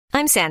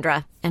I'm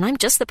Sandra, and I'm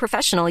just the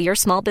professional your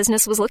small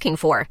business was looking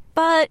for.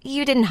 But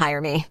you didn't hire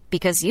me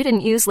because you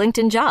didn't use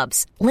LinkedIn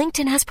Jobs.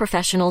 LinkedIn has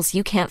professionals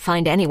you can't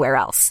find anywhere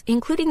else,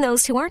 including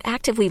those who aren't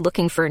actively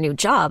looking for a new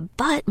job,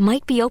 but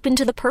might be open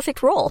to the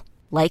perfect role,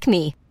 like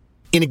me.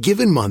 In a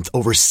given month,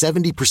 over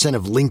 70%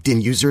 of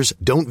LinkedIn users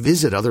don't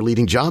visit other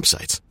leading job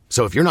sites.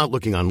 So if you're not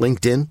looking on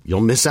LinkedIn,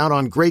 you'll miss out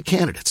on great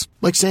candidates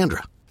like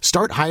Sandra.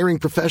 Start hiring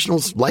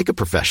professionals like a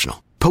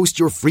professional. Post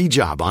your free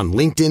job on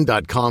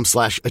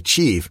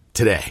linkedin.com/achieve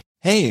today.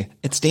 Hey,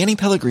 it's Danny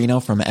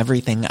Pellegrino from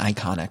Everything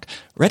Iconic.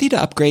 Ready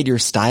to upgrade your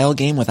style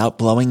game without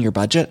blowing your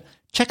budget?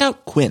 Check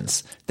out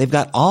Quince. They've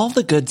got all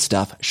the good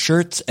stuff,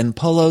 shirts and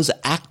polos,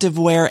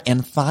 activewear,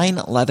 and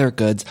fine leather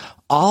goods,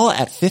 all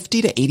at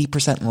 50 to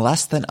 80%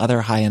 less than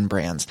other high-end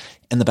brands.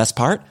 And the best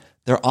part?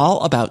 They're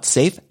all about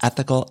safe,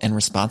 ethical, and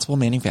responsible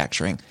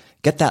manufacturing.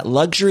 Get that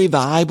luxury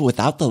vibe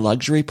without the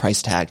luxury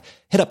price tag.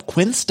 Hit up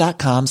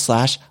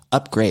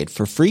quince.com/upgrade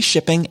for free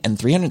shipping and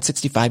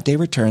 365-day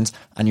returns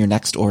on your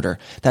next order.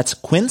 That's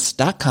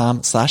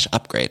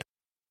quince.com/upgrade.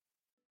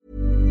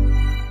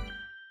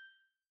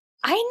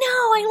 I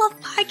know, I love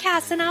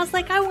podcasts, and I was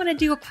like, I want to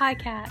do a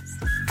podcast.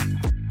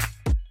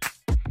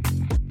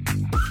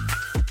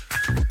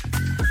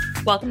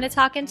 Welcome to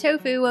Talkin'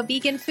 Tofu, a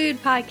vegan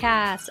food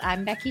podcast.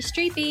 I'm Becky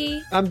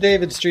Streepy. I'm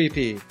David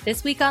Streepy.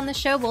 This week on the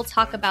show, we'll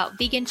talk about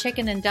vegan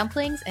chicken and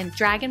dumplings and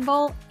Dragon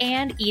Bowl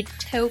and eat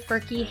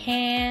tofurkey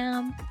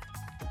ham.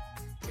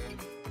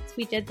 So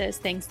we did those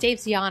things.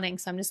 Dave's yawning,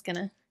 so I'm just going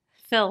to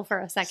fill for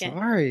a second.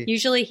 Sorry.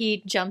 Usually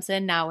he jumps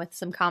in now with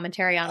some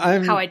commentary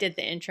on how I did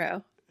the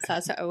intro. So I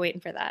was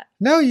waiting for that.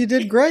 No, you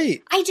did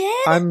great. I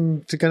did?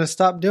 I'm going to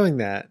stop doing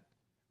that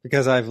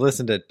because I've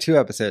listened to 2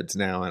 episodes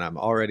now and I'm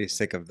already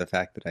sick of the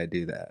fact that I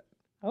do that.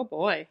 Oh,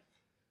 boy.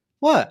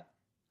 What?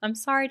 I'm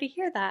sorry to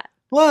hear that.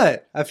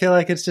 What? I feel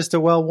like it's just a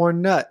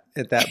well-worn nut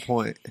at that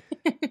point.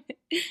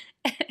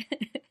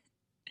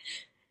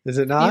 Is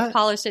it not? You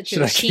polished it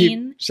to a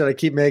sheen. Should I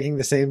keep making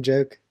the same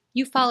joke?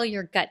 You follow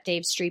your gut,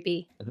 Dave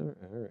Streepy. All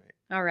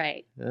All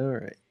right.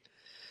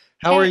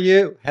 How are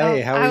you?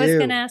 Hey, how are you? I was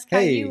going to ask how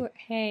you...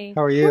 Hey.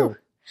 How are you? Whew.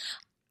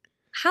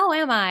 How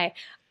am I?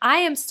 I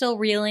am still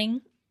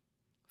reeling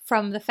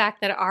from the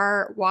fact that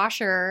our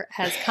washer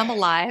has come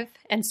alive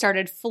and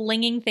started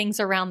flinging things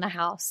around the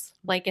house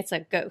like it's a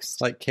ghost.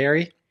 Like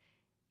Carrie?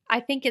 I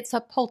think it's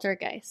a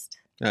poltergeist.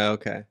 Oh,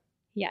 okay.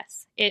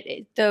 Yes.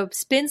 The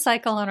spin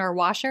cycle on our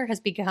washer has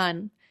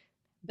become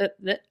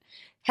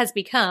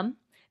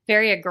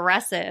very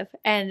aggressive.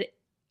 And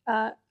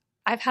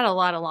I've had a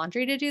lot of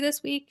laundry to do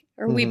this week,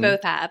 or we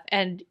both have.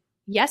 And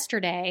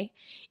yesterday,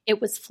 it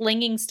was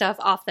flinging stuff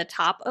off the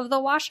top of the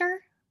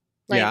washer.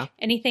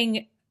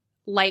 Anything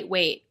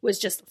lightweight was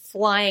just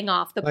flying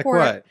off. Like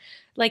what?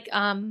 Like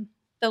the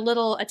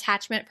little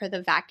attachment for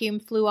the vacuum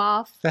flew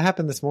off. That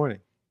happened this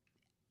morning.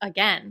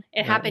 Again.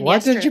 It happened yesterday. Why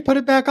yesterday. didn't you put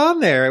it back on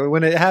there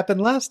when it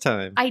happened last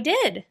time? I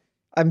did.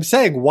 I'm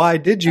saying, why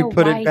did you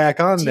put it back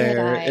on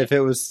there if it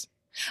was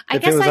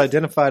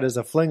identified as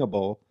a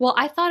flingable? Well,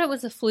 I thought it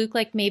was a fluke,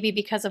 like maybe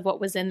because of what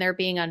was in there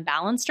being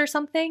unbalanced or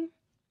something.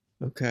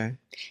 Okay.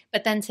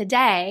 But then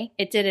today,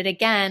 it did it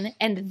again.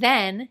 And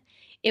then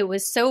it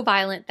was so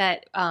violent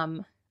that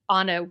on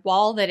a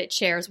wall that it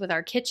shares with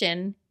our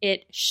kitchen,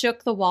 it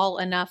shook the wall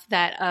enough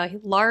that a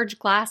large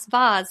glass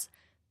vase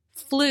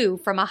flew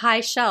from a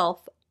high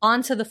shelf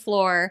onto the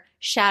floor,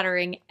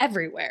 shattering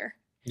everywhere.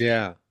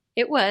 Yeah.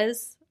 It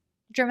was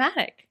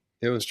dramatic.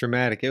 It was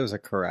dramatic. It was a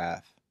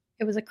carafe.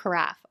 It was a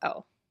carafe.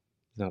 Oh.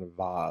 Not a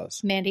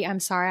vase. Mandy,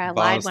 I'm sorry. I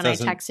lied when I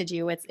texted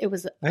you. It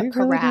was a carafe.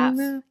 Really doing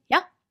that?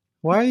 Yeah.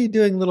 Why are you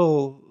doing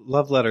little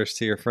love letters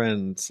to your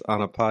friends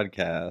on a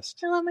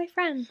podcast? I love my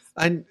friends.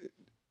 I'm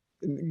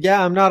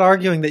not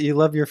arguing that you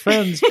love your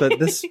friends, but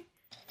this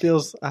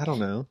feels, I don't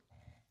know.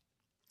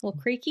 A little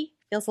creaky?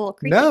 Feels a little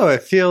creaky? No,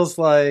 it feels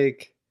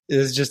like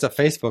it's just a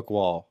Facebook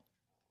wall.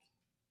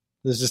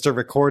 There's just a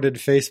recorded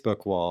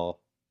Facebook wall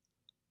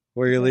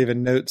where you're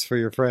leaving notes for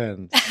your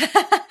friends.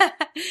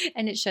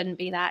 And it shouldn't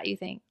be that, you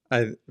think?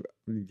 I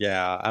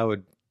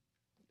would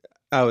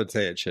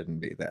say it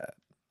shouldn't be that.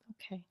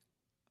 Okay.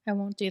 I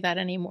won't do that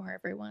anymore,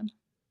 everyone.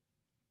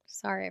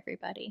 Sorry,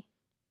 everybody.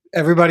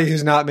 Everybody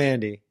who's not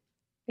Mandy.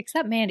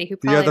 Except Mandy, who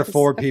probably the other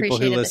 4 people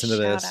who listen to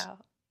this. Yeah.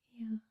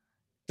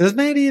 Does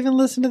Mandy even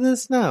listen to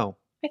this? No.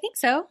 I think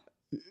so.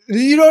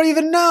 You don't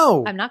even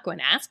know. I'm not going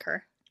to ask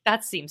her.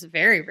 That seems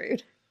very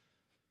rude.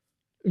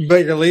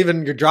 But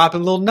you're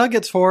dropping little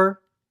nuggets for her.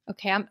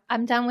 Okay,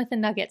 I'm done with the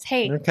nuggets.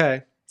 Hey.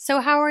 Okay. So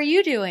how are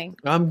you doing?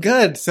 I'm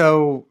good.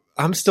 So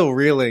I'm still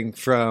reeling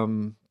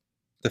from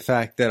the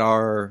fact that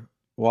our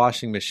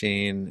washing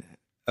machine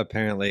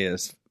apparently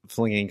is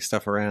flinging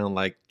stuff around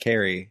like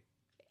Carrie.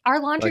 Our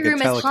laundry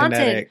room is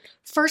haunted.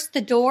 First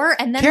the door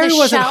and then Carrie the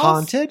shelf. Carrie wasn't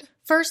haunted?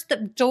 First the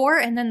door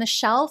and then the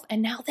shelf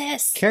and now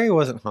this. Carrie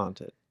wasn't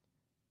haunted.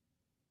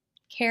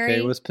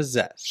 Carrie was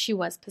possessed. She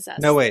was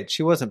possessed. No, wait.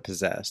 She wasn't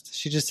possessed.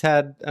 She just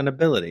had an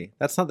ability.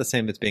 That's not the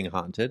same as being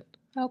haunted.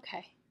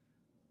 Okay.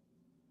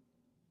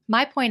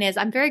 My point is,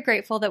 I'm very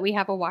grateful that we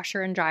have a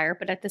washer and dryer,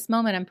 but at this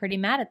moment, I'm pretty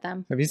mad at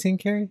them. Have you seen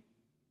Carrie?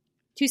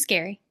 Too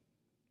scary.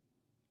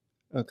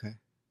 Okay.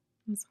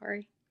 I'm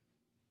sorry.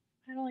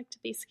 I don't like to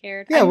be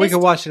scared. Yeah, we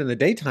can watch it in the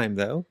daytime,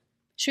 though.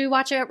 Should we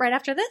watch it right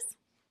after this?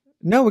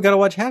 No, we got to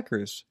watch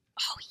Hackers.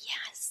 Oh,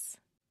 yes.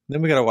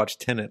 Then we got to watch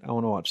Tenet. I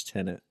want to watch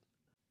Tenet.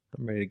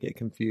 I'm ready to get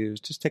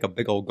confused. Just take a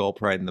big old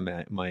gulp right in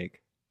the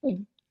mic.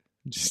 Mm.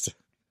 Just,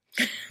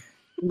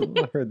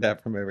 I heard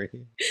that from over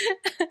here.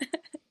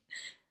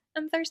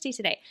 I'm thirsty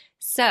today.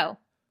 So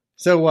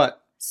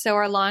what? So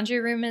our laundry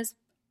room has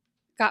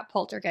got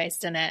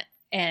poltergeist in it,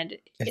 and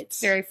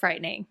it's very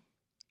frightening.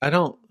 I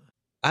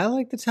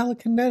like the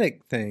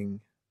telekinetic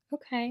thing.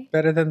 Okay.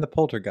 Better than the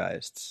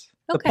poltergeists.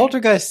 Okay. The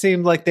poltergeists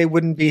seemed like they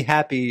wouldn't be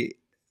happy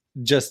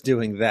just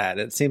doing that.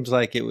 It seems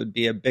like it would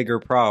be a bigger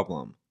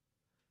problem.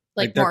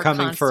 Like they're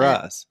coming constant. For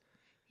us.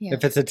 Yeah.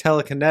 If it's a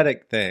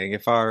telekinetic thing,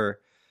 if our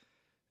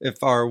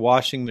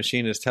washing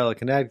machine is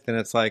telekinetic, then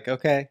it's like,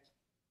 okay,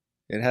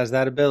 it has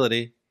that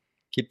ability.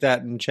 Keep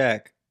that in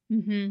check.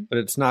 Mm-hmm. But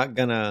it's not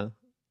going to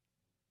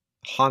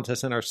haunt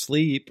us in our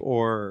sleep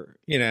or,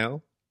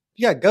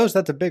 ghosts,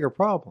 that's a bigger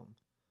problem.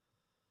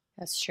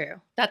 That's true.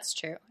 That's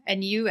true.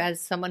 And you,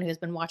 as someone who's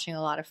been watching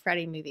a lot of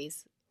Freddy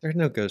movies. There's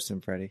no ghost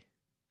in Freddy.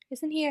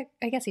 Isn't he?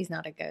 I guess he's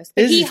not a ghost.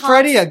 Is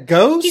Freddy a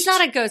ghost? He's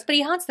not a ghost, but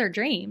he haunts their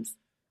dreams.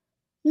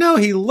 No,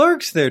 he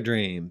lurks their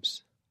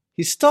dreams.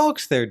 He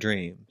stalks their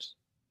dreams.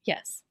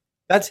 Yes.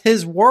 That's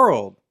his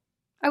world.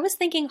 I was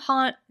thinking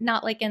haunt,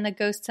 not like in the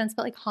ghost sense,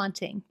 but like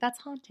haunting.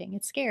 That's haunting.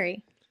 It's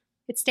scary.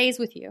 It stays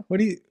with you. What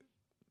do you...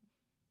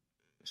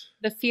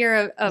 The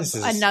fear of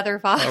another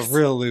Voss. A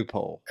real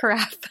loophole.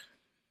 Crap.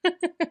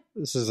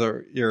 This is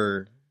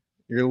you're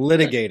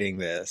litigating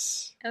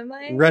this. Am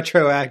I?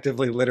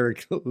 Retroactively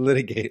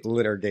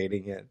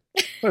litigating it.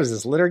 What is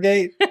this,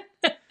 litigate?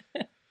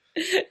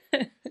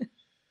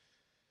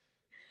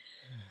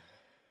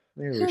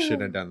 Maybe we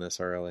shouldn't have done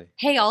this early.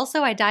 Hey,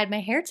 also, I dyed my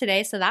hair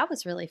today, so that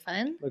was really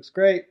fun. Looks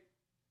great.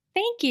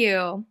 Thank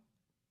you.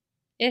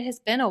 It has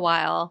been a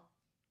while.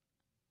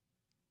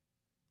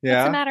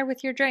 Yeah. What's the matter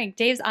with your drink?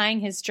 Dave's eyeing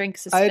his drink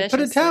suspiciously. I had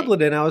put a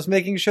tablet in. I was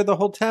making sure the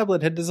whole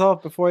tablet had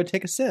dissolved before I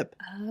take a sip.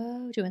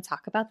 Oh, do you want to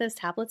talk about those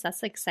tablets?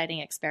 That's an exciting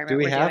experiment.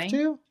 Do we have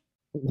to?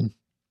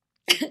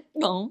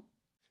 No.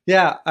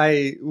 Yeah,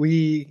 it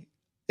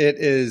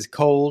is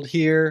cold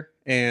here,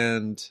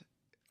 and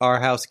our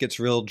house gets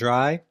real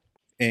dry,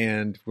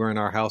 and we're in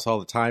our house all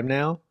the time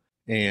now.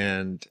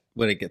 And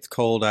when it gets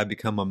cold, I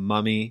become a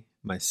mummy.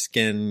 My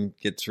skin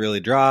gets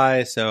really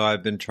dry, so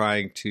I've been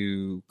trying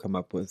to come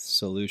up with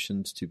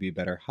solutions to be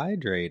better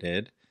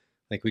hydrated.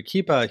 Like, we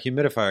keep a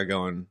humidifier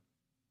going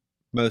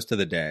most of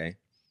the day,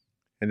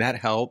 and that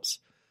helps,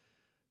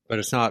 but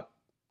it's not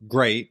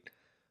great.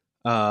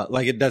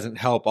 Like, it doesn't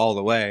help all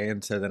the way,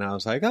 and so then I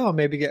was like, oh,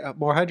 maybe get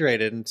more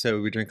hydrated, and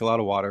so we drink a lot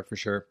of water for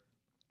sure.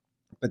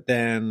 But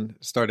then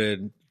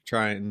started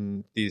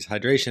trying these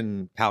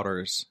hydration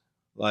powders.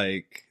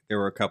 Like, there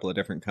were a couple of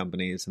different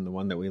companies, and the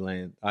one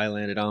that I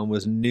landed on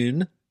was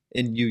Nuun,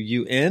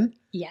 N-U-U-N.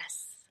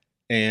 Yes.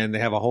 And they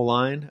have a whole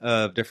line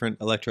of different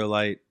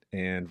electrolyte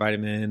and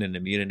vitamin and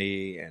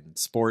immunity and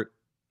sport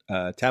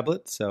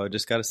tablets. So I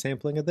just got a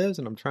sampling of those,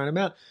 and I'm trying them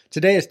out.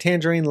 Today is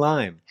tangerine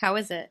lime. How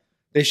is it?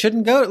 They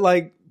shouldn't go,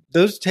 like,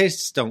 those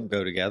tastes don't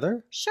go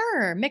together.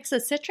 Sure. Mix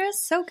a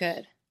citrus, so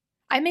good.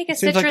 I make a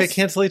Seems citrus. like they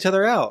cancel each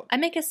other out. I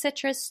make a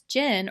citrus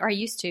gin, or I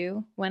used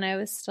to when I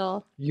was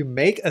still. You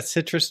make a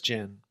citrus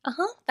gin?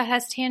 That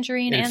has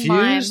tangerine Infused, and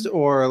lime. Infused,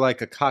 or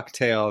like a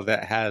cocktail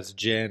that has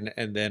gin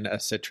and then a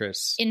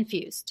citrus?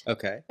 Infused.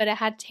 Okay. But it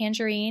had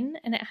tangerine,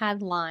 and it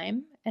had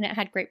lime, and it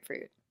had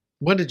grapefruit.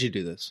 When did you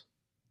do this?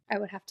 I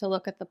would have to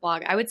look at the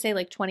blog. I would say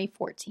like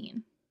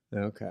 2014.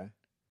 Okay.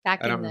 I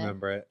don't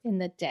remember it. In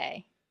the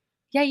day.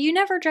 Yeah, you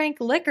never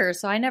drank liquor,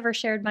 so I never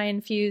shared my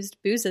infused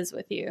boozes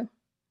with you.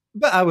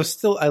 But I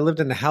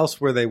lived in the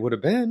house where they would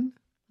have been.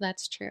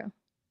 That's true.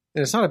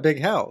 And it's not a big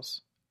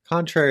house,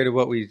 contrary to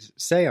what we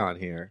say on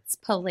here. It's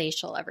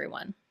palatial,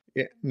 everyone.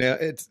 Yeah, no,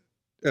 it's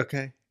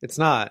okay. It's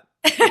not.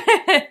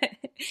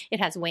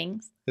 It has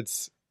wings.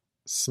 It's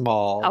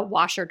small. A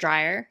washer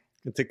dryer.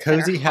 It's a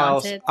cozy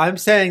house. I'm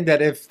saying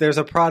that if there's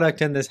a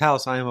product in this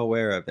house, I am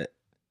aware of it.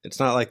 It's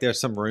not like there's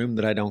some room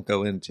that I don't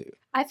go into.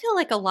 I feel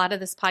like a lot of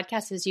this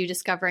podcast is you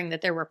discovering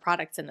that there were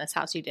products in this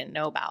house you didn't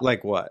know about.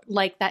 Like what?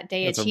 Like that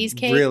Daiya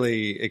cheesecake. A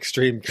really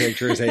extreme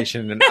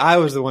characterization. And I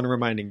was the one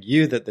reminding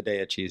you that the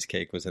Daiya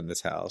cheesecake was in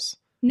this house.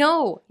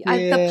 No,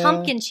 the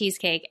pumpkin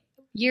cheesecake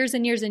years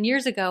and years and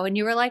years ago. And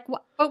you were like,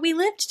 but we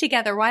lived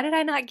together. Why did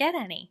I not get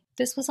any?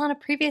 This was on a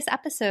previous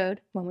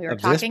episode when we were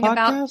talking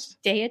about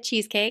Daiya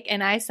cheesecake.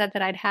 And I said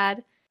that I'd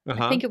had,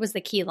 I think it was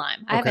the key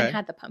lime. I haven't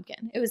had the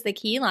pumpkin. It was the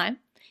key lime.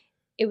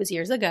 It was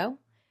years ago.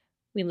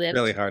 We lived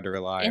really hard to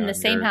rely in on the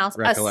same house.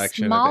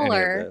 Recollection a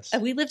smaller. of any of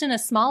this. We lived in a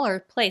smaller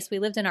place. We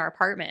lived in our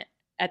apartment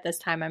at this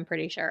time. I'm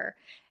pretty sure.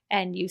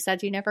 And you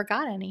said you never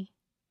got any.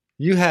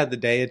 You had the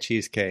Daiya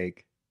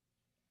cheesecake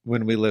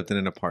when we lived in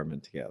an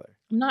apartment together.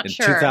 I'm not in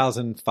sure.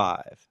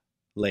 2005,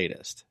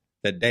 latest.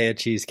 That Daiya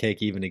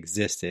cheesecake even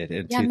existed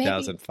in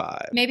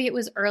 2005. Maybe it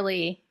was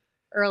early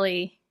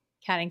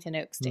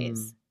Caddington Oaks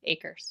days.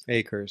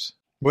 Acres.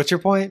 What's your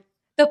point?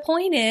 The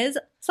point is,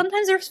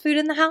 sometimes there's food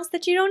in the house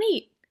that you don't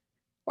eat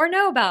or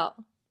know about.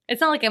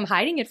 It's not like I'm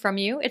hiding it from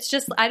you. It's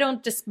just I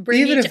don't just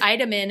bring each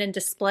item in and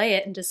display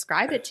it and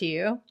describe it to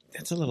you.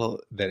 That's a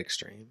little bit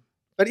extreme.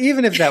 But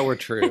even if that were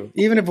true,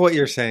 even if what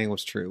you're saying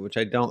was true, which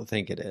I don't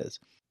think it is,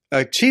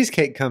 a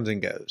cheesecake comes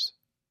and goes.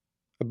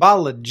 A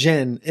bottle of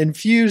gin,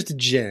 infused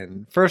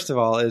gin, first of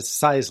all, is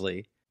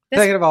Sisley.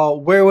 Second of all,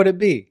 where would it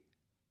be?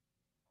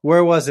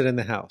 Where was it in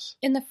the house?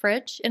 In the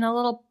fridge, in a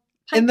little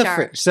pint jar.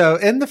 Fridge. So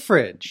in the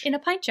fridge. In a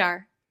pint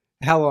jar.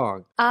 How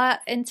long?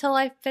 Until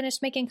I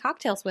finished making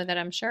cocktails with it,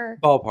 I'm sure.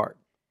 Ballpark.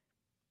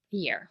 A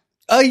year.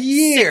 A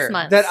year 6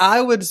 months. that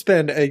I would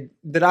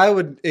that I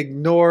would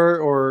ignore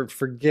or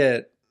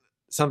forget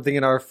something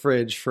in our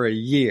fridge for a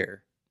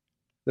year.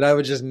 That I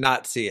would just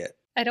not see it.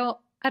 I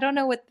don't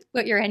know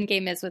what your end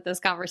game is with this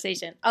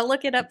conversation. I'll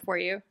look it up for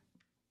you.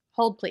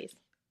 Hold, please.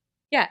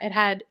 Yeah, it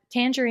had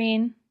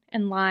tangerine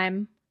and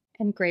lime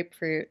and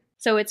grapefruit.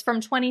 So it's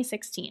from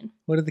 2016.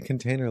 What did the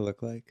container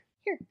look like?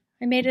 Here,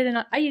 I made it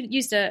I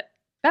used that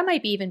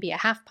might even be a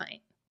half pint.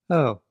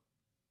 Oh,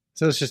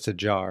 so it's just a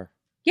jar.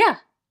 Yeah,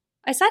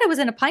 I said it was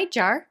in a pint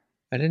jar.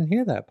 I didn't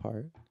hear that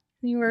part.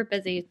 You were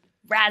busy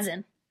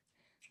razzing.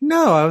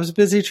 No, I was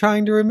busy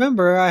trying to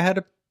remember. I had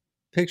a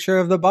picture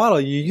of the bottle.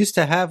 You used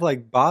to have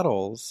like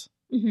bottles.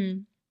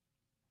 Mm-hmm.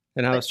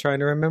 And I was trying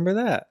to remember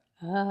that.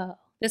 Oh,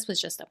 this was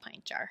just a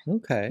pint jar.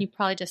 Okay. You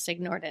probably just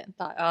ignored it and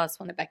thought, oh, it's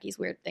one of Becky's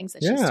weird things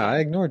that she's doing. Yeah, I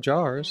ignore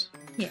jars.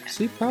 Yeah.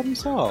 See, problem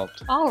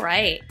solved. All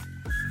right.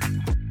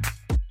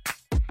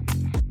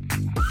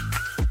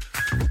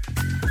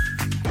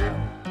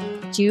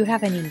 Do you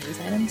have any news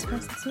items for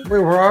us this week? Wait,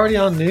 we're already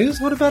on news?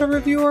 What about a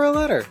review or a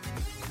letter?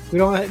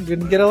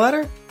 Didn't get a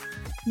letter?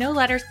 No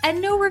letters and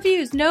no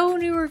reviews. No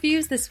new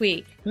reviews this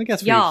week. I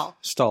guess Y'all, we've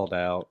stalled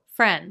out.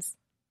 Friends,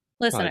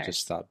 listeners. I just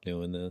stopped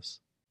doing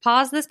this.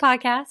 Pause this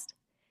podcast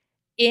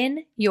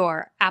in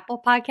your Apple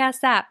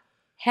Podcast app.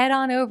 Head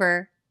on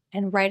over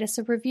and write us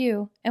a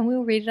review, and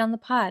we'll read it on the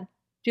pod.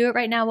 Do it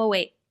right now. We'll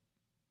wait.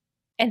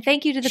 And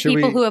thank you to the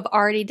people who have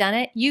already done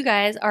it. You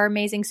guys are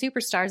amazing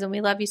superstars, and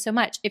we love you so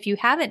much. If you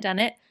haven't done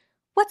it,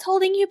 what's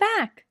holding you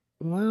back?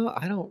 Well,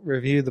 I don't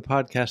review the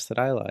podcast that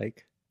I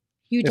like.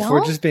 You don't? If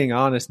we're just being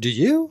honest, do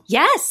you?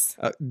 Yes.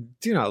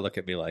 Do not look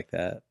at me like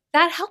that.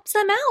 That helps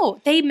them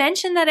out. They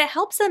mentioned that it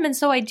helps them, and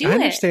so I do it. I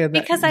understand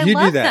that. Because I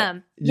love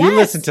them. You yes.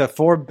 listen to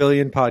 4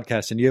 billion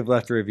podcasts, and you have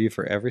left a review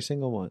for every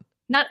single one.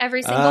 Not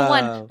every single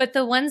one, but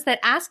the ones that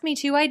ask me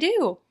to, I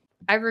do.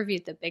 I've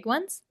reviewed the big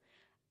ones.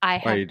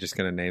 Are you just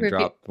going to name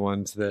drop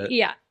ones that...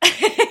 Yeah.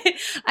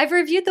 I've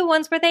reviewed the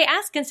ones where they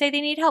ask and say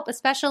they need help,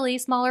 especially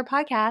smaller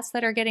podcasts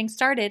that are getting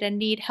started and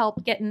need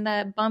help getting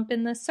the bump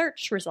in the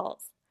search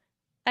results.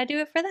 I do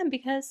it for them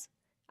because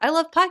I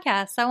love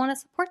podcasts. I want to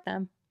support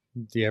them.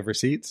 Do you have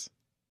receipts?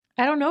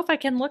 I don't know if I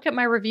can look at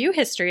my review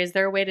history. Is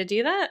there a way to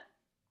do that?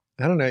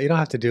 I don't know. You don't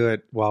have to do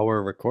it while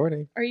we're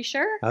recording. Are you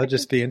sure? I would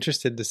just be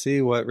interested to see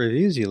what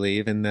reviews you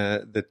leave and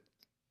the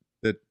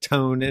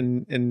tone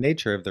and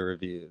nature of the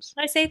reviews.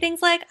 I say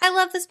things like, I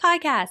love this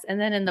podcast. And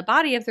then in the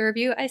body of the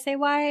review, I say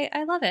why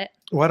I love it.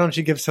 Why don't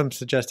you give some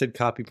suggested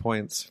copy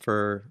points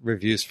for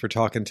reviews for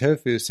Talkin'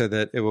 Tofu so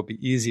that it will be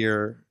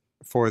easier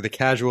for the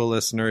casual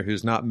listener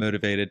who's not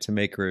motivated to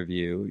make a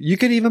review? You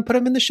could even put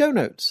them in the show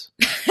notes.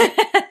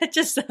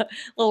 Just a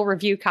little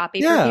review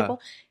copy for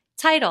people.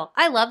 Title,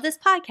 I love this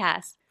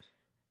podcast.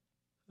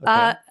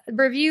 Okay.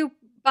 Review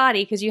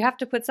body, because you have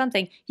to put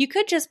something. You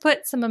could just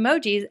put some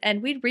emojis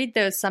and we'd read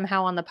those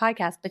somehow on the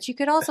podcast, but you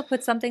could also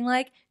put something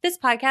like, this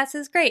podcast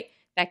is great.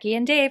 Becky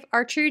and Dave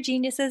are true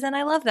geniuses and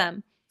I love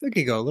them. We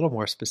could go a little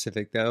more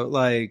specific though,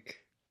 like...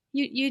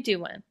 You do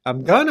one.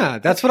 I'm gonna.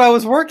 That's what I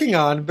was working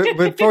on but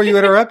before you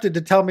interrupted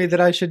to tell me that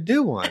I should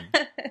do one.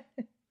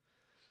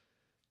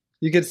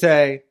 You could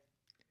say,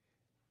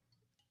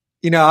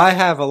 I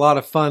have a lot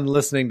of fun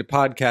listening to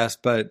podcasts,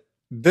 but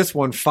this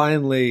one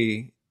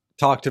finally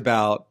talked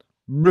about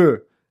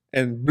bleh,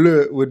 and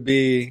bleh would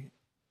be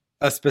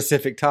a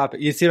specific topic.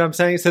 You see what I'm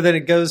saying? So then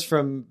it goes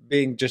from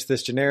being just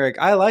this generic,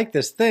 I like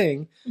this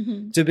thing,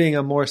 to being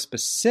a more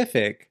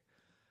specific,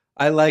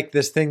 I like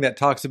this thing that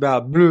talks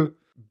about bleh,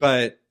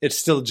 but it's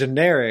still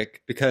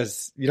generic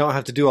because you don't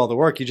have to do all the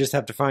work. You just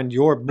have to find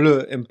your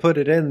bleh and put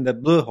it in the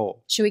bleh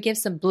hole. Should we give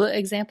some bleh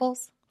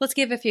examples? Let's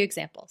give a few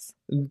examples.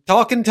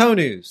 Talkin' Toe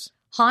News.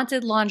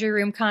 Haunted laundry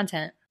room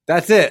content.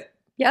 That's it.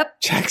 Yep.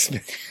 Chex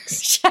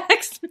Mix.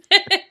 Chex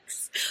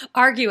Mix.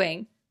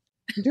 Arguing.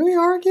 Do we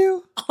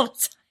argue? All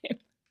the time.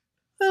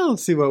 I don't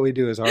see what we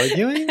do as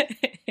arguing.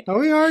 Are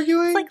we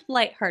arguing? It's like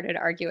lighthearted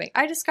arguing.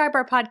 I describe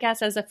our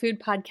podcast as a food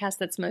podcast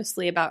that's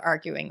mostly about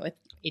arguing with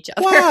each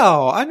other.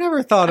 Wow. I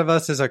never thought of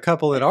us as a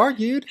couple that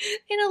argued.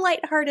 In a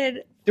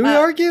lighthearted... Do we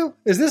argue?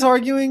 Is this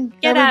arguing,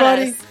 get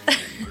everybody? At us.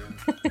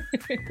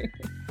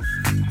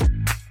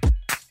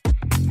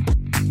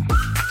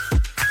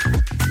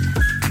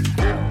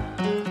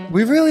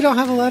 We really don't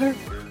have a letter?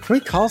 Can we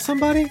call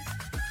somebody?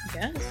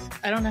 Yes.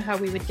 I don't know how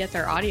we would get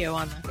their audio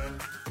on the...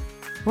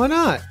 Why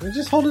not? We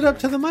just hold it up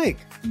to the mic.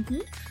 Mm-hmm.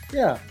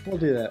 Yeah, we'll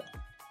do that.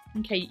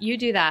 Okay, you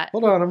do that.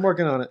 Hold on, I'm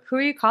working on it. Who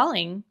are you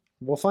calling?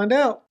 We'll find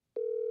out.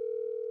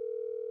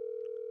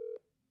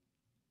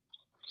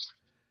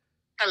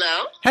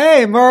 Hello?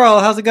 Hey, Merle,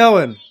 how's it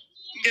going?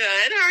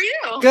 Good, how are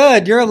you?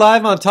 Good. You're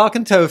live on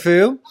Talking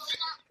Tofu.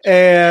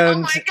 And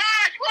Oh my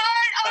gosh, what?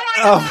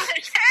 Oh. Oh my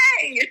gosh,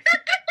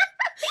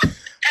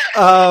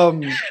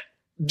 hey!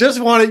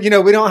 just wanted,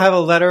 we don't have a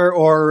letter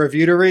or a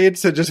review to read,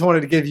 so just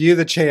wanted to give you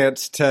the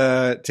chance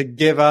to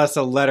give us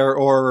a letter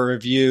or a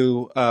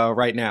review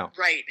right now.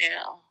 Right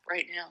now.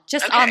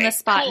 Just Okay, on the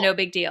spot, cool. no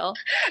big deal.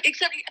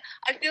 Except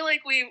I feel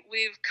like we've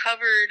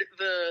covered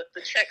the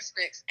Chex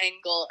Mix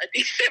angle a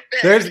decent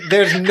bit.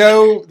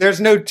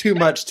 There's no too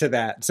much to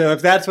that. So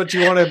if that's what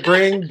you want to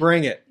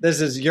bring it.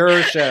 This is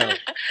your show.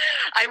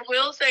 I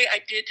will say I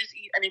did just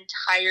eat an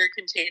entire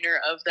container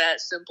of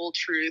that Simple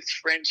Truth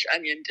French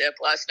onion dip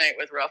last night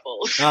with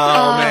Ruffles.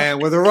 Oh man,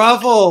 with the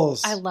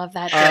Ruffles. I love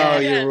that. Oh,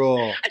 dip. you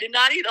rule. I did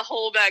not eat a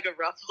whole bag of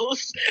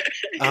Ruffles.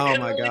 Oh it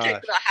my only gosh.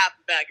 takes about half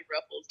a bag of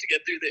Ruffles to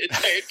get through the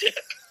entire dip.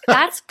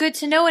 That's good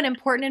to know and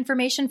important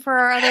information for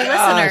our other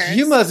Gosh, listeners.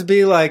 you must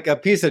be like a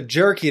piece of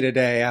jerky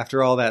today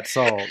after all that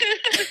salt.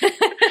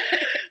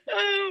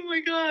 Oh my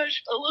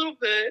gosh, a little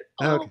bit.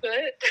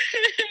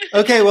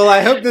 Okay, well,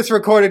 I hope this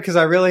recorded because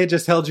I really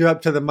just held you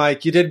up to the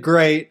mic. You did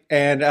great,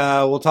 and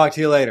we'll talk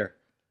to you later.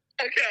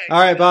 Okay. All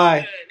right, bye.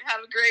 Good. Have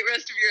a great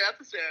rest of your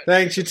episode.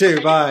 Thanks, you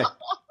too. Bye.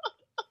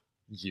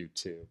 You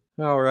too.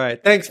 All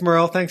right. Thanks,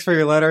 Merle. Thanks for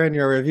your letter and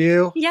your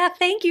review. Yeah,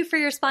 thank you for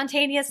your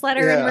spontaneous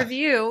letter and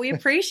review. We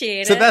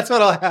appreciate it. So that's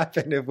what'll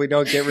happen if we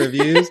don't get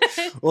reviews.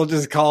 We'll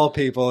just call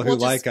people who We'll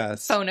just like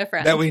us. phone a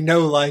friend. That we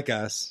know like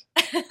us.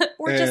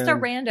 Or just a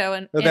And- rando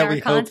in Or that our we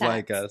contacts. hope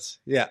like us.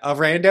 Yeah. A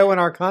rando in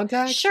our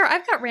contacts? Sure,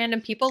 I've got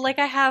random people. Like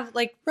I have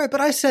like Right,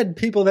 but I said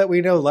people that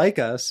we know like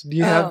us. Do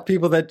you Oh. have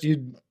people that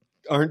you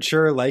aren't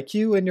sure like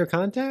you in your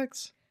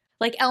contacts?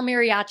 El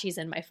Mariachi's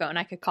in my phone.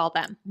 I could call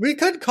them. We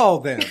could call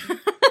them.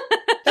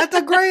 That's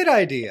a great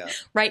idea.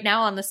 Right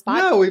now on the spot.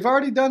 No, we've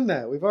already done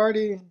that. We've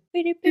already...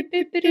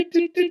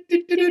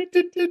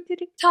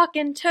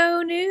 Talking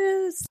Toe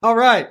News. All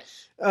right.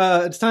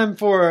 It's time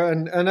for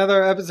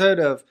another episode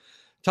of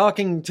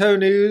Talking Toe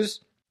News.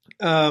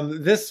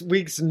 This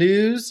week's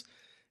news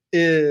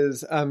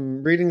is,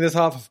 I'm reading this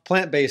off of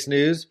Plant-Based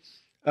News.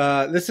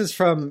 This is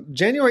from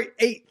January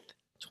 8th,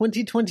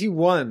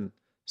 2021.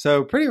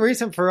 So pretty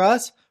recent for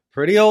us,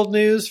 pretty old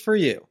news for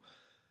you.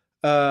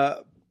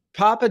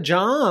 Papa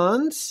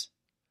John's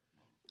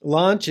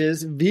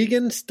launches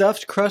vegan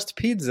stuffed crust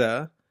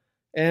pizza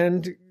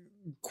and,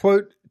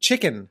 quote,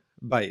 chicken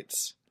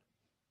bites.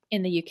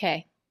 In the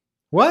UK.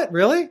 What?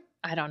 Really?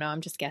 I don't know.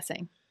 I'm just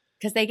guessing.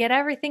 Because they get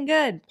everything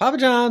good. Papa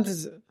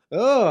John's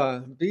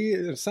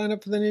is, sign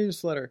up for the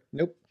newsletter.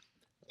 Nope.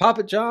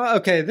 Papa John.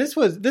 Okay, this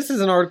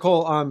is an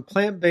article on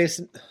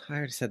plant-based. I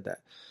already said that.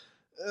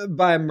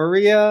 By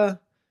Maria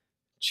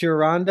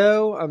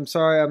Chirando. I'm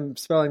sorry, I'm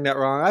spelling that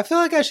wrong. I feel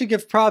like I should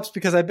give props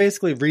because I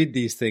basically read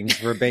these things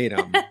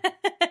verbatim.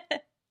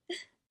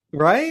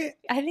 Right?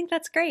 I think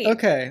that's great.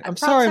 Okay. I'm Props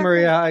sorry, are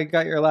Maria. great. I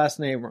got your last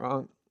name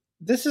wrong.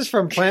 This is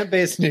from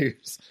Plant-Based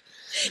News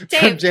from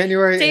Dave,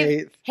 January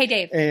Dave, 8th. hey,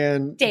 Dave.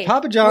 And Dave,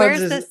 Papa John's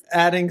where's is this-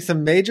 adding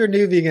some major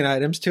new vegan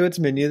items to its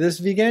menu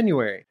this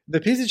Veganuary. The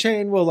pizza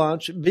chain will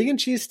launch vegan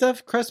cheese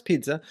stuffed crust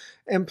pizza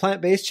and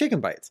plant-based chicken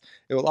bites.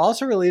 It will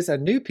also release a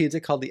new pizza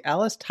called the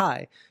Alice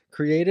Thai,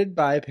 created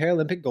by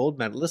Paralympic gold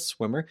medalist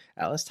swimmer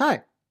Alice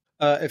Thai.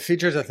 It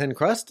features a thin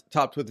crust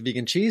topped with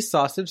vegan cheese,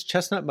 sausage,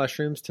 chestnut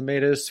mushrooms,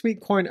 tomatoes, sweet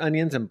corn,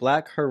 onions, and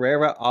black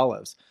Herrera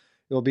olives.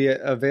 It will be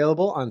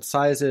available on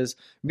sizes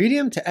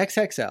medium to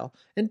XXL,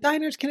 and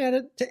diners can add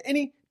it to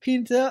any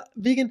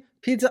vegan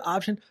pizza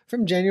option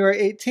from January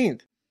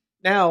 18th.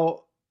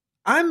 Now,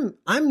 I'm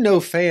no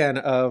fan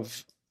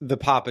of the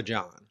Papa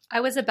John. I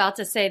was about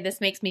to say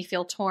this makes me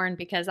feel torn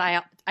because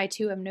I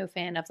too am no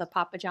fan of the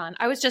Papa John.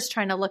 I was just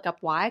trying to look up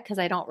why because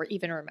I don't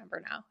even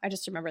remember now. I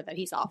just remember that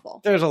he's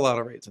awful. There's a lot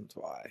of reasons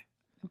why.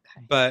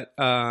 Okay. But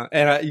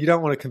you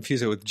don't want to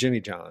confuse it with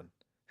Jimmy John,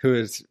 who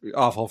is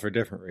awful for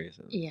different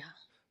reasons. Yeah.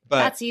 But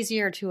That's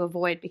easier to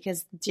avoid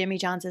because Jimmy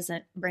John's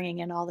isn't bringing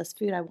in all this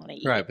food I want to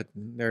eat. right, but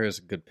there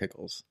is good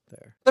pickles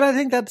there. But I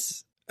think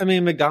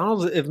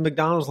McDonald's, if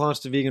McDonald's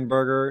launched a vegan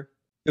burger,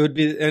 it would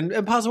be, and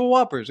Impossible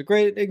Whopper is a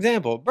great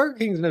example. Burger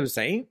King's no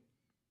saint.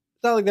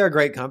 It's not like they're a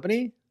great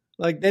company.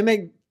 Like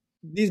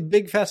these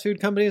big fast food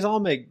companies all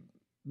make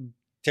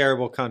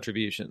terrible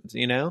contributions,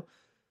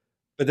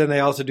 But then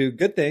they also do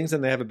good things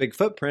and they have a big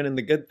footprint, and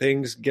the good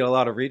things get a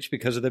lot of reach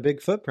because of the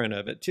big footprint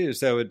of it too.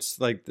 So it's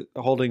like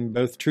holding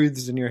both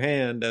truths in your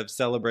hand of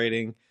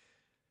celebrating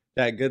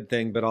that good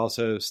thing, but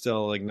also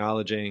still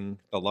acknowledging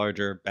the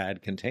larger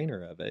bad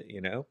container of it,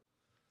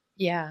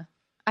 Yeah.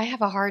 I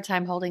have a hard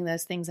time holding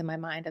those things in my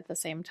mind at the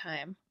same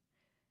time.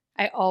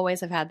 I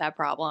always have had that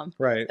problem.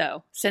 Right.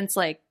 Though, since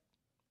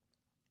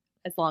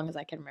as long as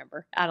I can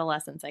remember.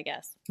 Adolescence, I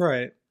guess.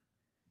 Right.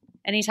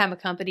 Anytime a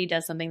company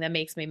does something that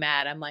makes me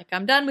mad, I'm like,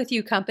 I'm done with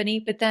you, company.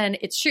 But then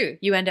it's true.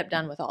 You end up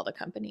done with all the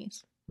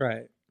companies.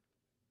 Right.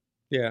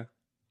 Yeah.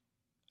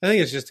 I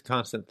think it's just a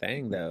constant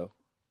thing, though.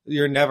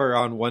 You're never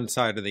on one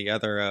side or the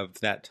other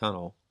of that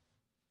tunnel.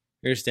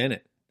 You're just in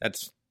it.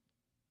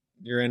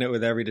 you're in it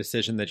with every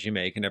decision that you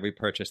make and every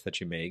purchase that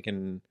you make.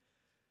 And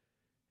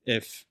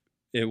if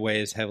it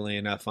weighs heavily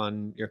enough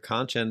on your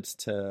conscience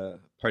to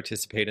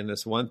participate in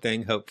this one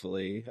thing,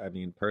 hopefully, I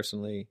mean,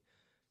 personally,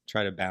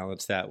 try to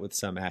balance that with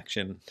some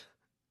action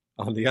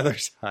on the other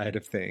side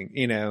of things,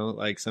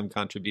 like some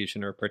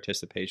contribution or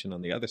participation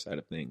on the other side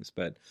of things.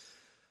 But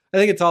I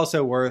think it's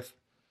also worth,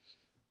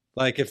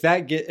 like, if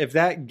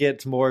that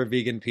gets more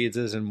vegan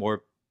pizzas in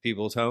more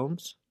people's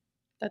homes,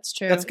 that's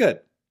true. That's good.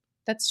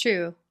 That's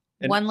true.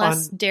 And one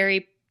less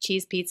dairy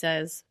cheese pizza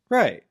is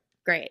right.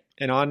 Great.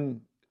 And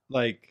on,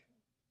 like,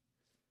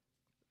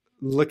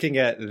 looking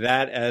at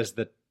that as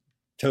the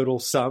total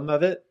sum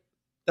of it,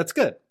 that's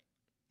good.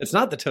 It's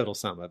not the total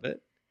sum of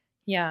it.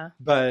 Yeah.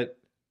 But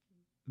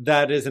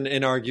that is an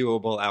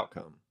inarguable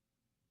outcome.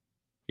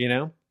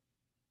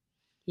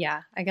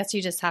 Yeah. I guess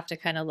you just have to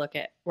kind of look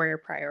at where your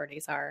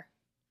priorities are.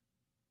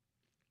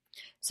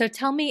 So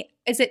tell me,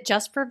 is it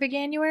just for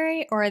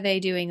Veganuary, or are they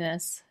doing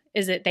this?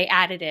 Is it they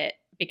added it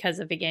because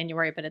of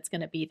Veganuary, but it's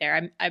going to be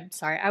there? I'm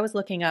sorry. I was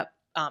looking up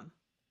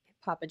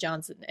Papa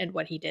John's and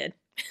what he did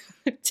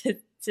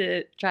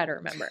to try to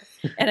remember,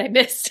 and I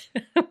missed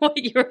what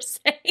you were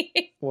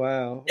saying.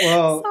 Wow.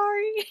 Well,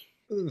 sorry.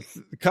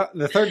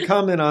 The third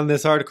comment on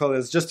this article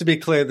is, just to be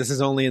clear, this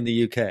is only in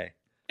the UK.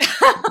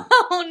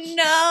 Oh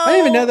no! I didn't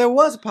even know there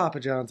was Papa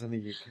John's in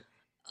the UK.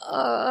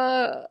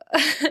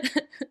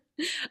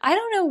 I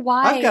don't know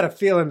why. I've got a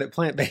feeling that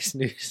plant-based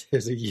news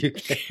is a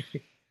UK.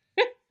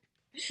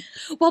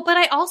 Well, but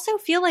I also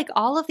feel like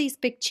all of these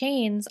big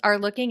chains are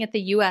looking at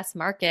the US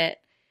market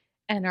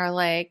and are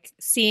like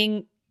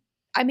seeing,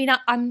 I mean,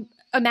 I'm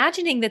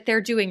imagining that they're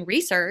doing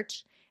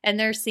research and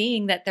they're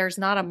seeing that there's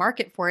not a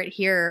market for it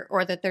here,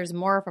 or that there's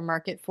more of a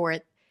market for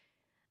it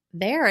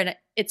there. And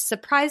it's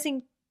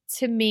surprising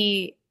to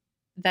me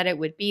that it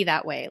would be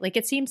that way. Like,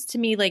 it seems to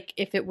me like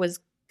if it was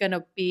going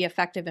to be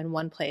effective in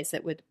one place,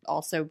 it would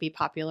also be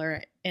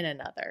popular in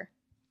another.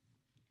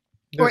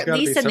 There's or at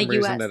least in the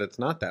reason US. that it's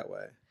not that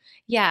way.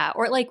 Yeah,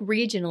 or like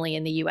regionally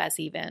in the US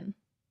even.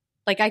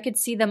 Like, I could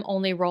see them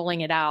only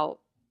rolling it out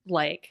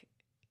like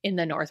in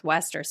the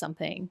Northwest or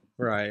something.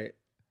 Right.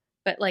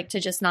 But like to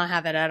just not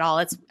have it at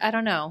all, I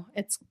don't know.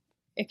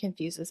 It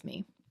confuses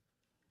me.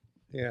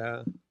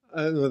 Yeah.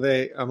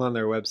 I'm on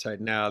their website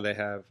now. They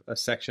have a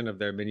section of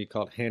their menu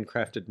called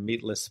handcrafted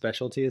meatless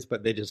specialties,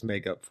 but they just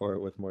make up for it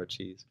with more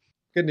cheese.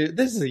 Good news.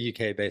 This is a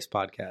UK-based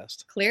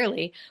podcast.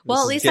 Clearly. Well,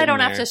 at least I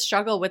don't have to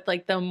struggle with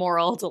like the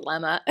moral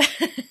dilemma.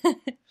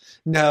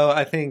 No,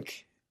 I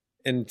think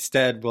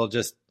instead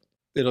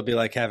it'll be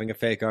like having a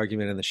fake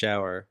argument in the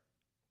shower.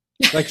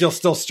 Like, you'll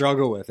still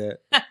struggle with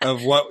it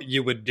of what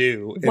you would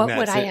do. What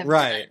would I have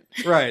done?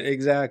 Right,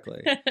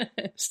 exactly.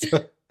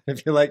 Still,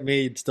 if you're like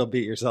me, you'd still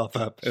beat yourself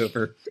up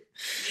over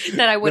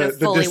that I would have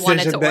fully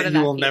wanted to order that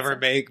you will pizza. never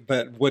make,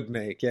 but would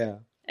make. Yeah.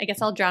 I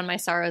guess I'll drown my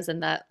sorrows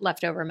in that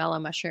leftover mellow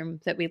mushroom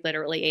that we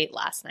literally ate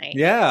last night.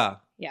 Yeah.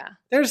 Yeah.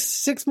 There's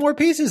 6 more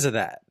pieces of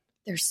that.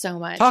 There's so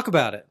much. Talk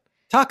about it.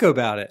 Taco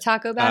about it.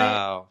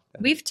 Oh.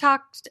 We've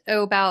talked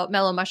about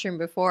mellow mushroom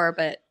before,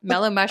 but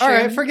mellow mushroom all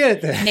right, forget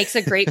it then. makes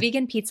a great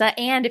vegan pizza.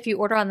 And if you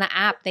order on the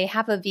app, they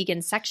have a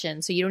vegan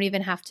section. So you don't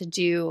even have to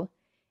do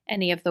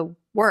any of the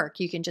work.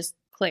 You can just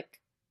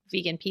click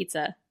vegan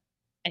pizza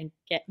and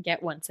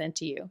get one sent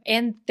to you.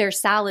 And there's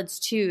salads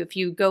too. If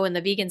you go in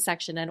the vegan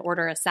section and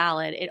order a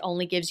salad, it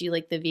only gives you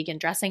like the vegan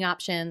dressing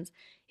options.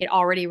 It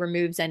already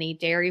removes any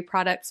dairy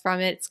products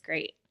from it. It's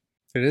great.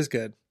 It is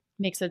good.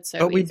 Makes it so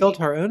But we easy. built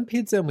our own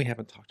pizza and we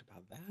haven't talked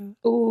about that.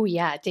 Oh,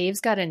 yeah.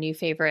 Dave's got a new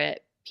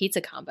favorite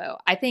pizza combo.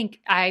 I think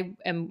I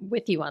am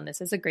with you on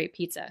this. It's a great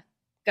pizza.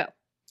 Go.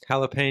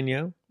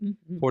 Jalapeno,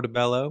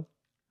 portobello,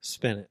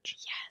 spinach.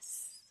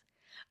 Yes.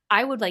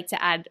 I would like to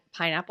add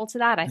pineapple to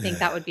that. I think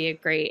that would be a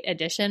great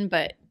addition,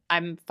 but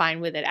I'm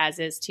fine with it as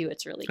is too.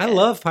 It's really good. I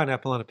love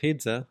pineapple on a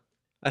pizza.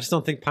 I just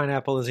don't think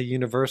pineapple is a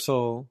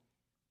universal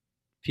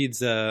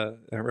pizza.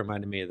 That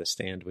reminded me of The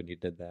Stand when you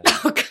did that.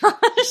 Oh,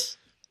 gosh.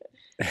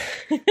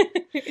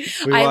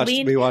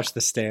 We watched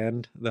The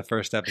Stand, the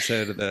first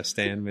episode of the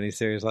Stand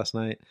miniseries last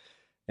night,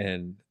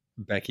 and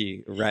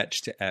Becky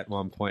retched at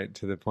one point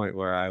to the point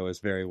where I was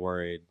very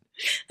worried.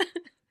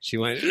 She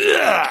went,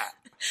 ugh!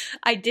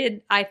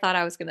 I thought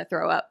I was going to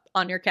throw up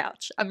on your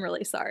couch. I'm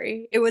really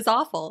sorry. It was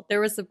awful. There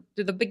was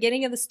the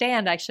beginning of The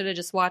Stand I should have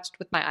just watched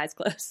with my eyes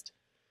closed.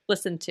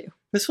 Listened to.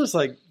 This was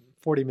like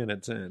 40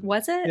 minutes in.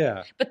 Was it?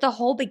 Yeah. But the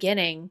whole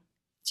beginning,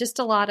 just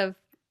a lot of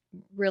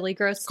really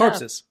gross stuff.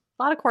 Corpses.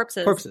 A lot of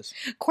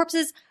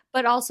corpses,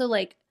 but also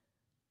like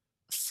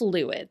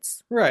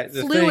fluids. Right.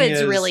 The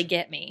fluids really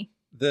get me.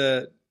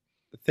 The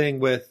thing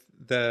with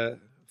the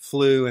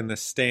flu and The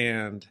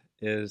Stand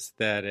is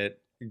that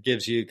it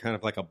gives you kind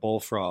of like a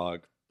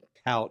bullfrog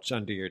pouch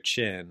under your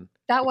chin.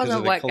 That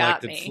wasn't what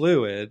got me. Collected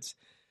fluids.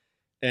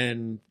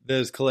 And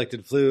those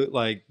collected fluid,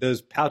 like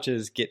those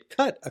pouches get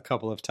cut a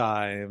couple of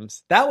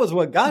times. That was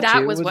what got you.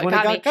 That was what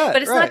got me. Cut.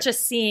 But it's not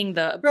just seeing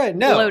the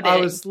No, bloating.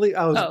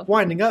 I was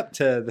winding up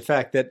to the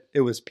fact that it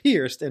was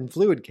pierced and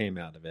fluid came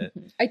out of it.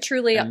 I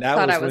truly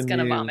thought I was going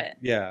to vomit.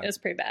 Yeah. It was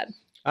pretty bad.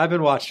 I've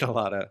been watching a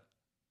lot of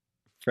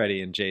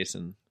Freddy and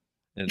Jason,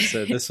 and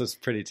so this was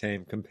pretty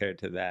tame compared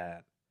to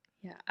that.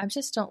 Yeah, I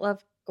just don't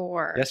love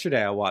gore.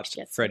 Yesterday I watched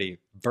Yes. Freddy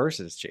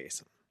versus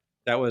Jason.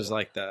 That was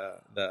like the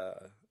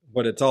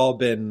what it's all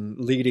been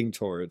leading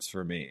towards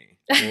for me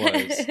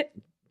was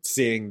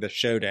seeing the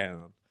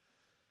showdown.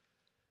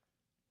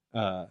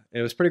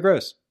 It was pretty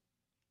gross.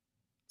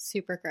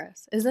 Super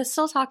gross. Is this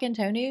still Talking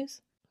Toe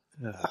News?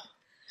 Ugh.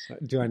 So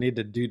do I need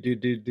to do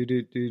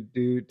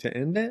to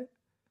end it?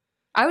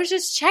 I was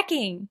just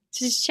checking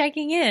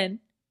in.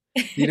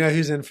 You know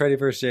who's in Freddy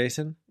vs.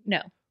 Jason?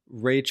 No.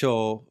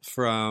 Rachel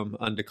from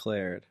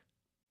Undeclared.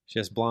 She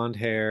has blonde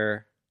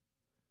hair.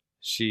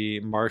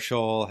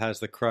 Marshall has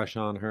the crush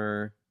on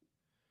her.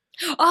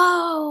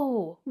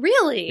 Oh,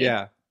 really?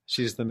 Yeah,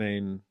 she's the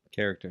main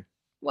character.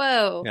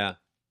 Whoa. Yeah.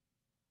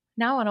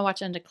 Now I want to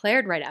watch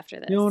Undeclared right after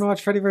this. You don't want to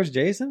watch Freddy vs.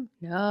 Jason?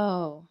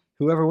 No.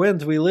 Whoever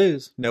wins, we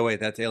lose. No, wait,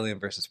 that's Alien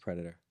vs.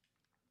 Predator.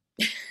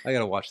 I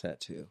gotta watch that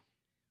too.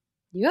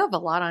 You have a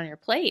lot on your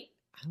plate.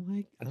 I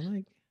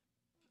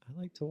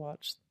like to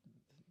watch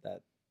that.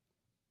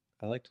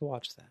 I like to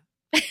watch that.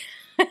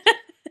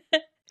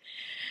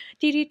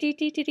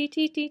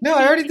 No,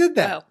 I already did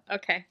that. Oh,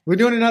 okay. We're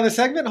doing another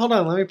segment? Hold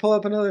on, let me pull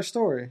up another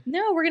story.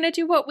 No, we're going to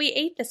do what we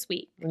ate this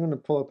week. I'm going to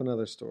pull up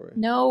another story.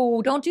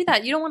 No, don't do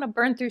that. You don't want to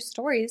burn through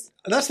stories.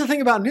 That's the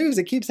thing about news.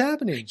 It keeps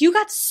happening. You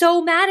got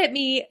so mad at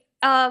me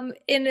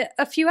in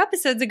a few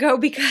episodes ago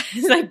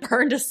because I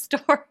burned a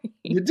story.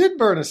 You did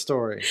burn a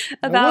story.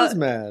 I About- was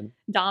mad.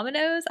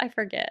 Domino's? I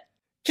forget.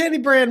 Candy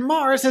brand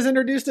Mars has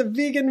introduced a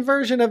vegan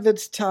version of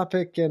its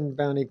Topic and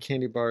Bounty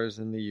candy bars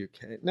in the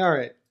UK. All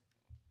right.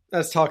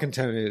 That's Talking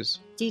Toe News.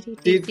 Doo-doo.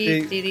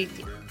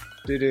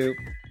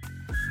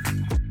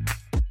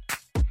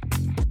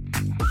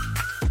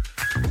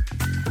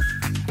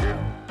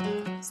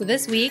 So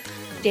this week,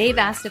 Dave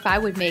asked if I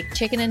would make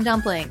chicken and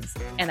dumplings,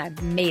 and I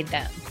made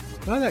them.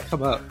 How did that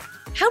come up?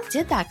 How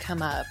did that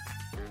come up?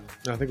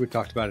 I think we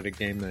talked about it at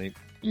game night.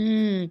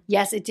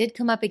 Yes, it did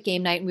come up at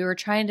game night, and we were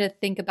trying to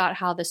think about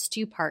how the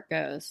stew part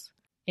goes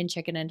in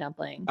chicken and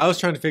dumplings. I was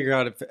trying to figure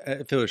out if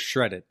it was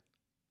shredded.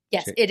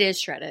 Yes, it is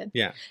shredded.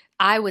 Yeah.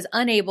 I was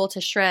unable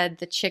to shred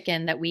the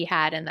chicken that we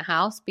had in the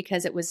house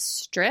because it was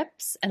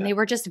strips, and they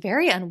were just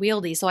very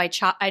unwieldy. So I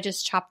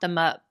just chopped them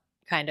up,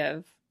 kind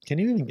of. Can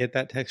you even get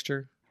that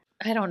texture?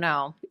 I don't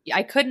know.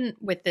 I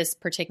couldn't with this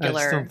particular.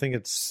 I just don't think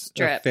it's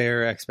strip. a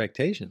fair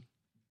expectation.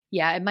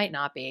 Yeah, it might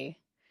not be.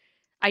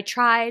 I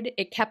tried.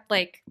 It kept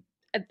like,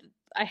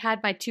 I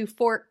had my 2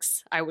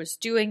 forks. I was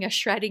doing a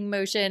shredding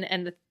motion,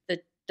 and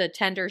the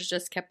tenders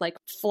just kept like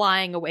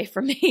flying away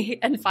from me.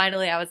 And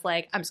finally I was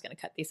like, I'm just going to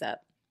cut these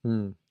up.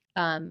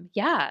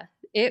 Yeah,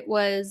 it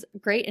was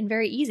great and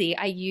very easy.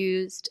 I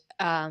used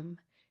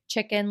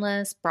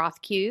chickenless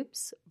broth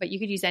cubes, but you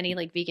could use any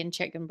like vegan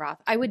chicken broth.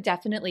 I would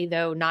definitely,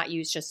 though, not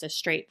use just a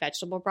straight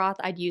vegetable broth.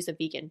 I'd use a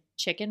vegan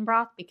chicken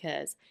broth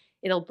because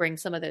it'll bring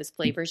some of those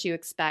flavors you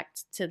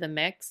expect to the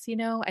mix. You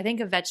know, I think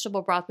a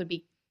vegetable broth would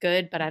be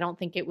good, but I don't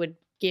think it would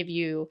give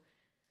you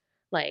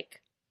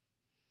like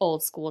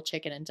old school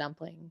chicken and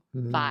dumpling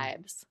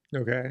vibes.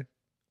 Okay.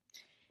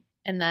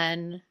 And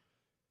then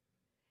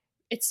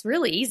it's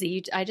really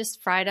easy. I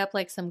just fried up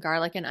like some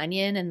garlic and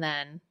onion and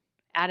then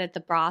added the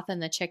broth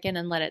and the chicken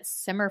and let it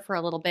simmer for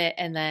a little bit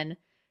and then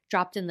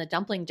dropped in the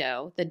dumpling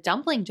dough. The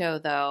dumpling dough,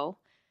 though,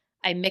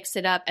 I mixed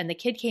it up and the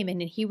kid came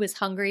in and he was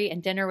hungry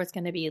and dinner was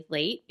going to be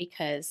late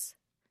because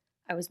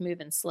I was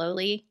moving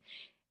slowly.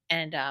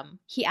 And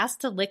he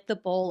asked to lick the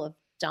bowl of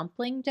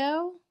dumpling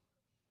dough.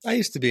 I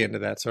used to be into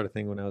that sort of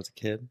thing when I was a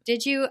kid.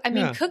 Did you? I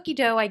mean, Yeah. cookie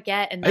dough I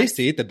get. And I used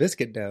to eat the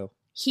biscuit dough,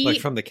 like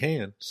from the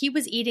can. He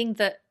was eating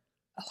the,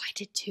 oh, I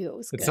did too. It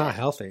was It's good. not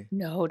healthy.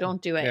 No,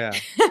 don't do it.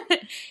 Yeah.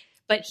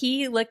 But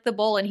he licked the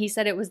bowl and he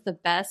said it was the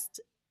best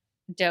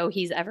dough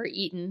he's ever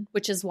eaten,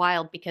 which is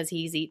wild because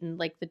he's eaten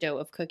like the dough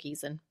of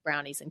cookies and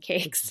brownies and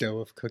cakes. Dough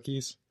of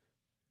cookies.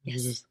 Yes.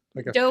 This is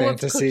like a Dough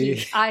fantasy. of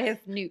cookies. I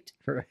have newt.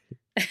 Right.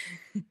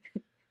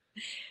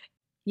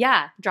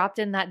 Yeah, dropped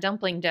in that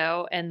dumpling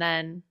dough and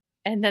then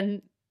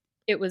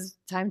it was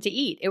time to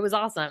eat. It was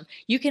awesome.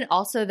 You can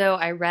also, though,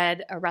 I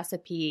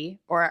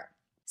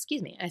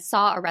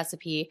saw a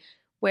recipe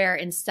where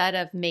instead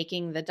of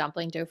making the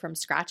dumpling dough from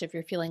scratch, if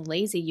you're feeling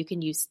lazy, you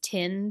can use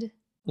tinned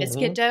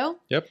biscuit dough.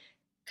 Yep.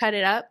 Cut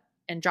it up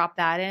and drop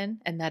that in,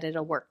 and that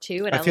it'll work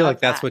too. And I feel love like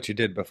that's that. what you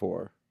did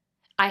before.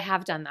 I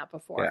have done that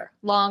before, Yeah.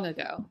 long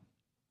ago.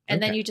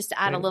 And then Okay. you just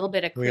add a little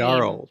bit of cream. We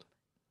are old.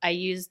 I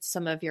used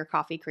some of your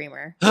coffee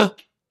creamer.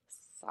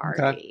 Sorry.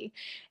 Okay.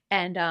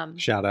 And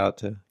Shout out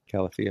to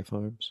Calafia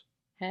Farms.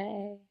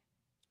 hey,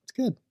 It's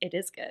good. it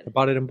is I good.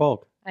 bought it in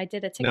bulk. I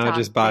did a Now I TikTok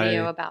just buy-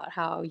 video about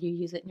how you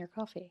use it in your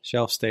coffee.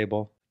 Shelf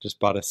stable. Just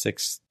bought a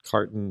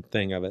 6-carton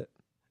thing of it.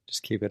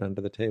 Just keep it under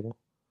the table.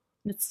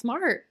 It's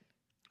smart.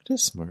 It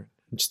is smart.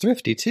 It's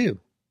thrifty too.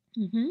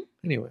 Mm-hmm.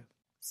 Anyway.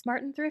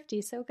 Smart and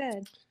thrifty. So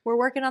good. We're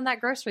working on that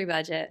grocery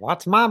budget.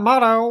 What's my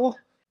motto?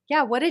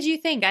 Yeah. What did you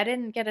think? I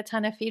didn't get a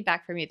ton of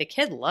feedback from you. The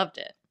kid loved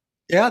it.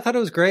 Yeah, I thought it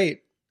was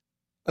great.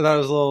 I thought it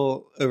was a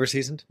little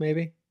overseasoned,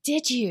 maybe.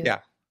 Did you? Yeah.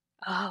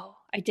 Oh,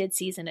 I did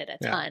season it a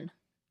ton.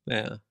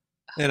 Yeah.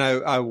 And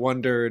I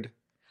wondered.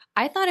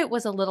 I thought it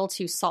was a little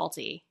too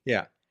salty.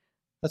 Yeah.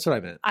 That's what I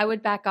meant. I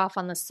would back off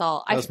on the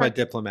salt. That was my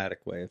diplomatic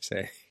way of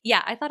saying.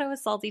 Yeah, I thought it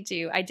was salty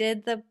too. I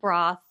did the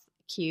broth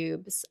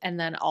cubes and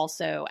then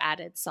also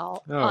added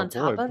salt on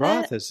top of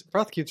it.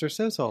 Broth cubes are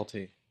so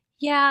salty.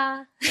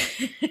 Yeah.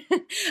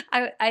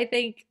 I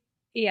think,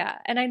 yeah.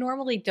 And I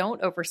normally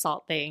don't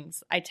oversalt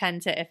things. I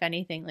tend to, if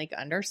anything, like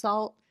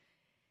undersalt.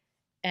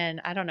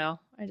 And I don't know.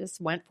 I just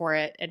went for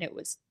it and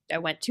I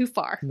went too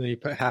far. And then you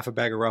put half a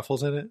bag of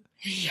Ruffles in it?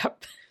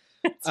 Yep.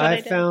 That's what I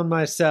did. found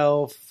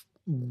myself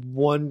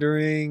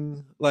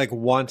wondering, like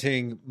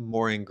wanting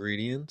more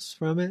ingredients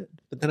from it.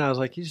 But then I was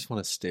like, you just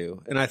want to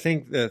stew. And I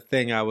think the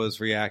thing I was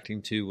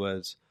reacting to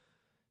was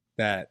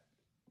that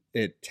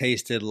it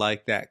tasted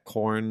like that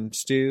corn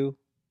stew,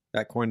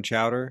 that corn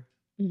chowder.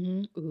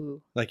 Mm-hmm.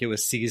 Ooh. Like it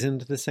was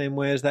seasoned the same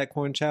way as that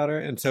corn chowder.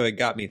 And so it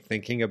got me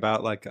thinking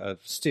about like a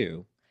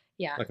stew.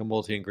 Yeah. Like a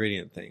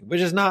multi-ingredient thing,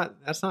 which is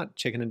that's not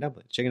chicken and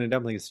dumplings. Chicken and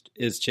dumplings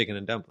is chicken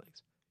and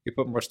dumplings. You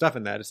put more stuff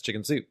in that, it's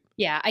chicken soup.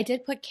 Yeah, I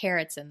did put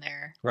carrots in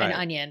there and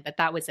onion, but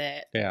that was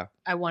it. Yeah.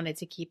 I wanted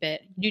to keep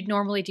it. You'd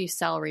normally do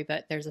celery,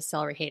 but there's a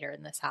celery hater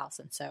in this house.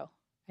 And so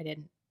I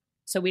didn't.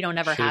 So we don't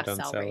ever have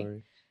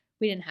celery.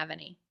 We didn't have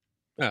any.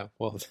 Oh,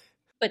 well.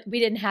 But we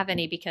didn't have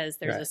any because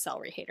there's a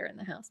celery hater in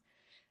the house.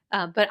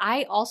 But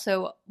I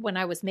also, when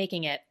I was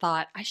making it,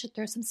 thought I should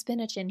throw some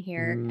spinach in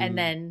here and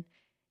then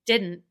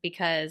didn't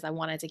because I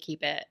wanted to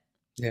keep it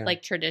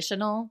like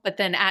traditional. But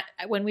then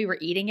when we were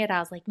eating it, I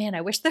was like, man, I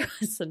wish there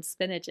was some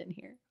spinach in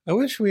here. I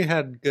wish we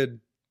had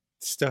good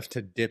stuff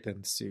to dip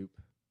in soup.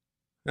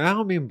 I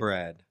don't mean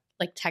bread.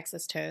 Like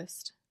Texas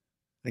toast.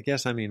 I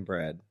guess I mean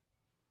bread.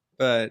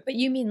 But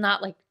you mean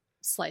not like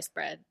sliced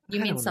bread.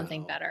 You mean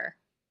something better.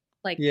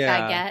 Like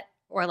Yeah. baguette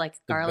or like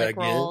garlic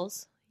baguette?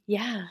 rolls.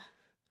 Yeah.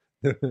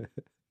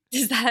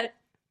 Is that...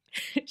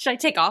 Should I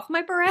take off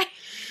my beret?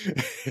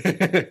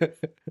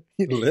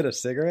 You lit a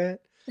cigarette?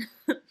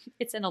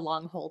 It's in a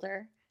long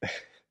holder.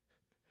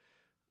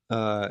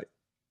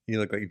 You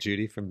look like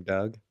Judy from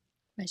Doug.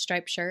 My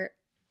striped shirt.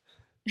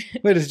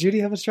 Wait, does Judy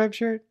have a striped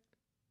shirt?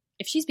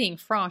 If she's being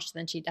French,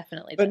 then she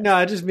definitely But does. no,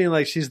 I just mean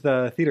like she's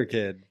the theater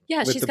kid. Yeah,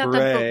 with she's the got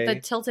beret the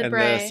tilted and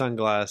beret. the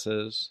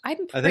sunglasses. I'm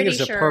I think it's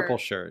pretty a sure- purple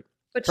shirt.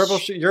 But Purple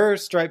your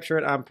striped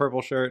shirt, I'm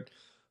purple shirt.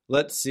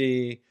 Let's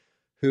see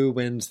who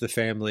wins the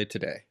family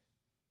today.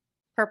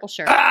 purple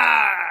shirt.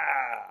 Ah!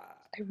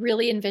 I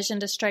really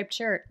envisioned a striped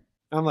shirt.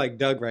 I'm like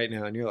Doug right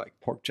now, and you're like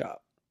pork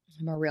chop.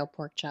 I'm a real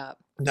pork chop.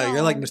 No,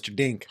 you're like Mr.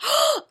 Dink.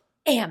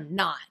 Am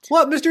not.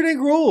 What? Mr. Dink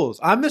rules.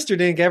 I'm Mr.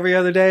 Dink every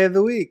other day of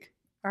the week.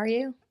 Are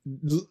you?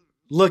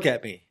 Look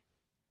at me.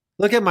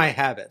 Look at my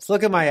habits.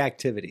 Look at my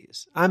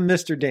activities. I'm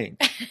Mr.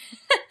 Dink.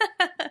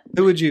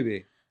 Who would you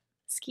be?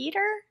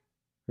 Skeeter?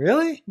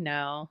 Really?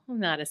 No, I'm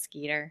not a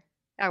Skeeter.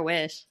 I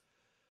wish.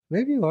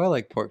 Maybe you are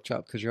like pork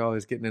chop because you're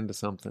always getting into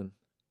something.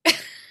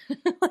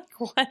 Like,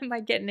 what am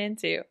I getting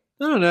into?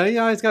 I don't know. You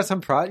always got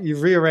some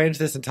You've rearranged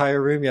this entire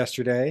room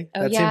yesterday.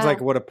 Oh, That yeah. seems like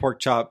what a pork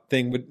chop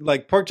thing would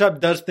like. Pork chop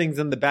does things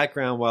in the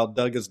background while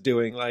Doug is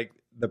doing like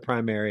the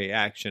primary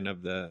action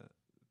of the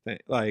thing.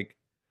 Like,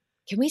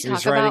 Can we He's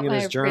talk writing about in my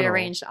his journal.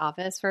 rearranged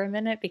office for a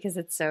minute? Because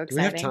it's so do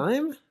we exciting. have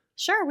time?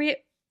 Sure.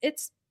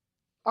 It's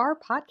our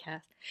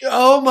podcast.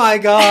 Oh my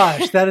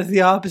gosh. That is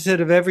the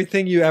opposite of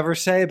everything you ever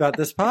say about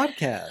this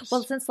podcast.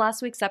 Well, since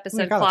last week's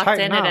episode gotta clocked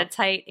tighten in at a up.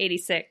 tight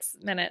 86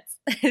 minutes,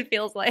 it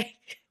feels like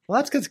Well,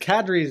 that's because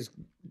Kadri's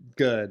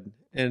good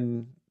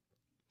and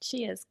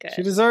she is good.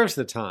 she deserves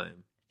the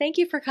time. Thank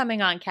you for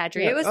coming on,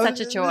 Kadri. Yeah. It was such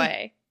a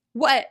joy.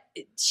 What?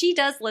 She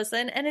does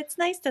listen, and it's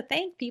nice to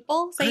thank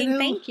people, I saying know.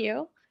 thank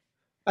you.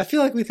 I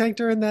feel like we thanked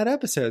her in that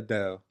episode,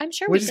 though. I'm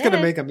sure We're we just did.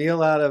 going to make a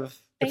meal out of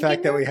the Thanking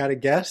fact that her? we had a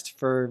guest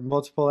for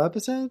multiple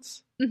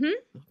episodes. Mhm.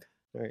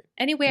 All right.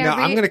 Anyway, No,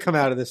 I'm going to come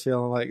out of this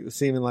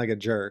seeming like a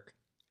jerk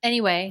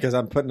Anyway, because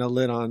I'm putting a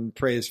lid on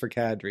praise for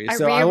Kadri. I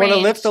So I want to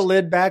rearranged. lift the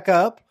lid back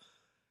up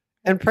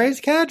and praise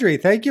Kadri.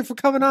 Thank you for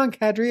coming on,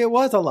 Kadri. It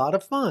was a lot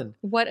of fun.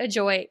 what a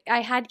joy.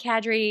 I had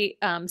Kadri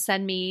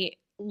send me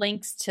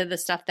links to the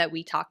stuff that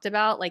we talked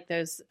about, like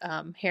those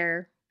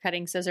hair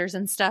cutting scissors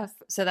and stuff,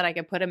 so that I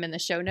could put them in the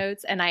show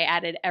notes. And I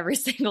added every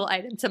single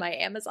item to my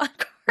Amazon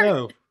cart.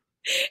 Oh,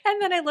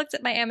 And then I looked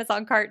at my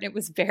Amazon cart and it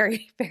was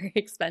very, very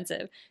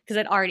expensive because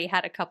it already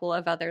had a couple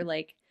of other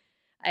like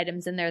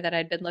items in there that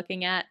I'd been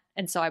looking at.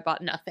 And so I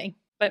bought nothing.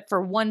 But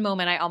for one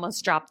moment, I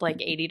almost dropped like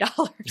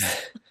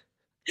 $80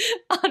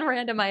 on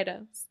random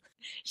items.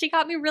 She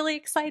got me really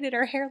excited.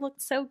 Her hair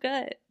looked so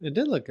good. it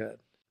did look good.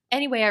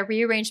 Anyway, I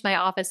rearranged my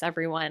office,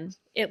 everyone.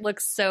 It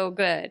looks so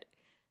good.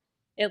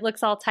 It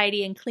looks all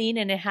tidy and clean,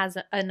 and it has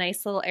a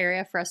nice little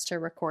area for us to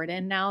record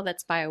in now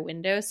that's by a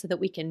window so that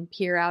we can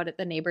peer out at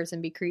the neighbors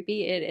and be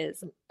creepy. It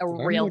is a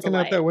I'm real looking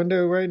delight. out that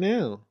window right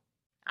now.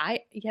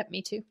 Yep,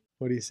 me too.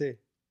 What do you see?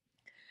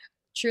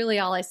 Truly,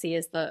 all I see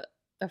is the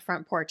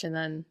front porch and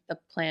then the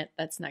plant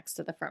that's next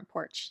to the front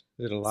porch.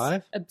 Is it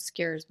alive?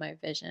 Obscures my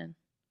vision.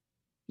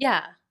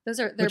 Yeah,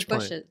 they're Which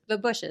plant? bushes. The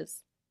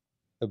bushes.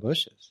 The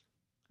bushes.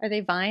 Are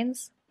they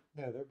vines?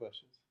 Yeah, they're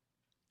bushes.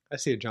 I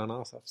see a John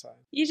Ossoff sign.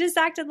 You just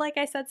acted like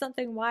I said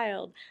something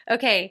wild.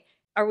 Okay,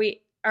 are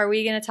we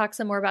going to talk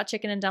some more about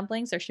chicken and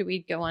dumplings, or should we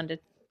go on to?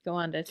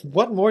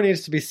 What more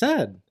needs to be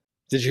said?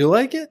 Did you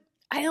like it?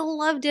 I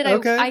loved it.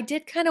 Okay. I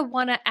did kind of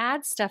want to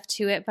add stuff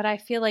to it, but I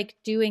feel like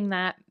doing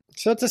that.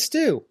 So it's a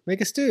stew.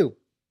 Make a stew.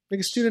 Make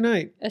a stew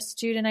tonight. A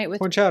stew tonight with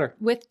corn chowder.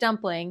 With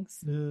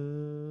dumplings.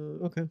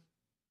 Okay.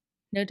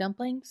 No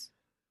dumplings?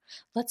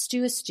 Let's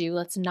do a stew.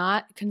 Let's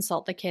not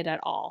consult the kid at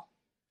all.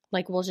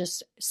 Like, we'll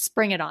just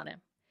spring it on him.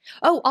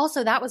 Oh,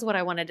 also, that was what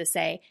I wanted to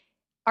say.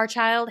 Our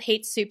child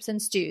hates soups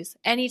and stews.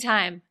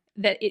 Anytime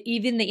that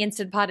even the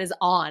Instant Pot is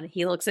on,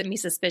 he looks at me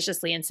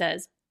suspiciously and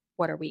says,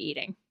 "What are we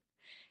eating?"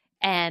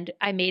 And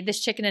I made this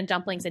chicken and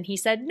dumplings, and he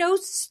said, "No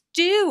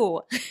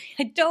stew.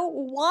 I don't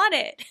want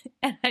it."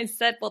 And I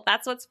said, "Well,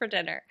 that's what's for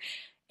dinner."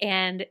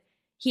 And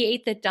he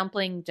ate the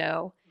dumpling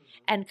dough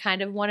and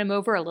kind of won him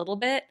over a little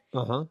bit.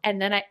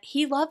 And then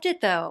he loved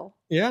it, though.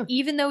 Yeah.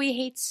 Even though he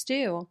hates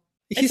stew.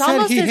 He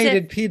said he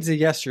hated pizza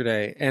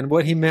yesterday, and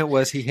what he meant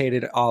was he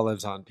hated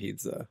olives on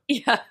pizza.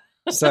 Yeah.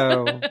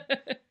 So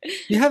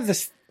you have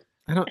this,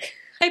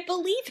 I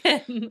believe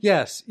him.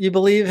 Yes, you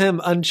believe him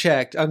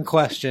unchecked,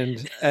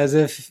 unquestioned, as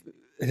if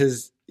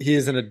he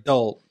is an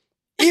adult.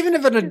 Even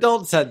if an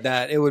adult said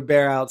that, it would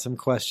bear out some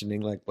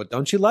questioning, like, what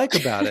don't you like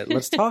about it?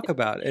 Let's talk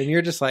about it. And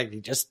you're just like,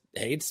 he just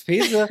hates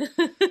pizza.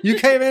 You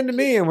came into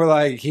me and we're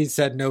like, he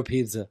said no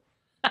pizza.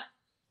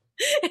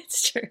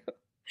 It's true.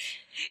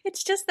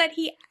 It's just that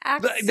he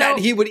acts that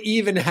he would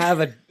even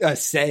have a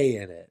say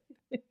in it.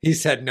 He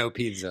said no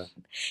pizza.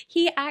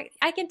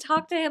 I can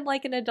talk to him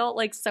like an adult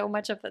like so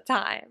much of the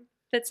time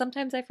that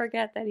sometimes I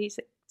forget that he's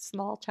a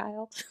small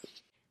child.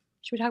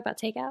 Should we talk about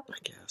takeout? I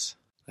guess.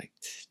 Like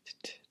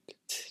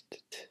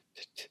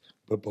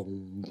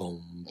boom,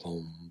 boom,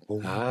 boom,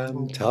 boom.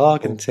 I'm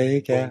talking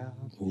takeout.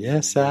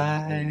 Yes,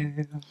 I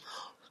am.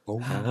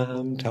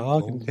 I'm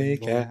talking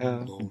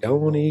takeout.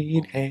 Don't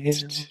eat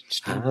ham.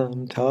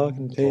 I'm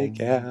talking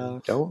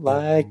takeout. Don't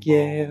like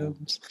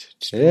yams.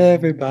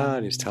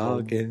 Everybody's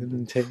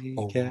talking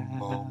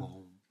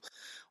takeout.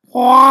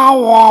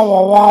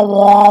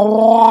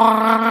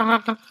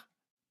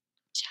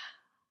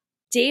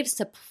 Dave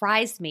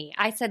surprised me.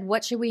 I said,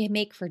 "What should we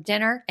make for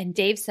dinner?" And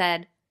Dave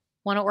said,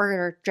 "Want to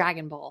order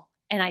Dragon Bowl."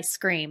 And I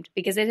screamed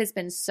because it has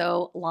been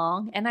so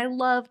long and I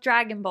love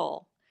Dragon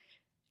Bowl.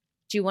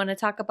 Do you want to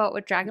talk about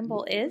what Dragon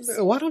Bowl is?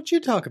 Why don't you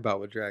talk about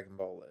what Dragon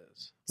Bowl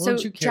is? Why So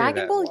don't you carry Dragon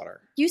that Bowl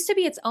water? used to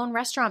be its own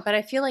restaurant, but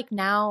I feel like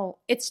now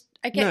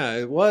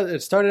No,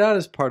 it started out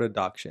as part of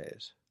Doc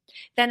Shays.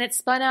 Then it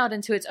spun out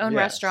into its own Yes.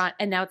 restaurant,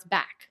 and now it's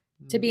back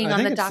to being I on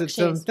think the it's Doc its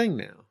own Shays. thing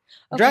now.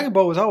 Okay. Dragon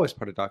Bowl was always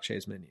part of Doc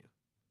Shays menu.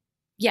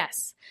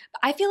 Yes.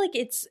 I feel like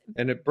it's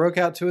And it broke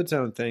out to its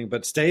own thing,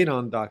 but stayed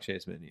on Doc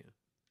Shays menu.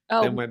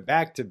 Then went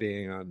back to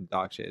being on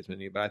Doc Shays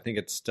menu, but I think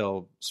it's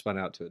still spun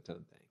out to its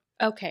own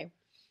thing. okay.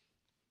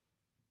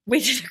 We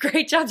did a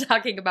great job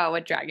talking about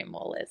what Dragon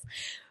Bowl is.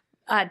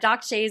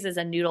 Doc Shays is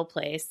a noodle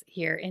place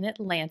here in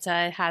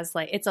Atlanta. It has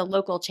it's a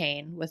local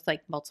chain with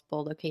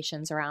multiple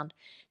locations around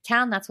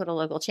town. That's what a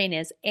local chain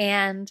is.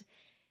 And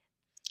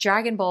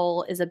Dragon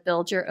Bowl is a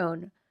build your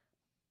own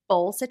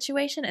bowl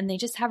situation, and they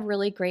just have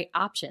really great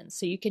options.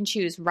 So you can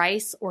choose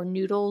rice or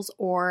noodles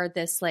or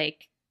this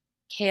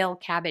kale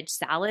cabbage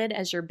salad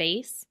as your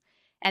base.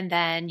 And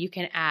then you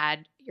can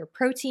add your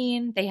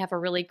protein. They have a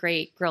really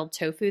great grilled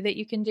tofu that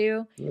you can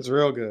do. It's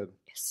real good.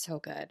 It's so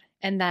good.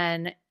 And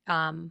then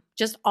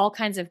just all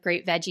kinds of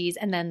great veggies.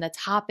 And then the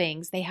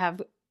toppings,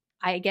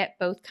 I get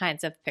both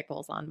kinds of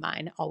pickles on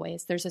mine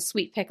always. There's a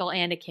sweet pickle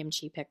and a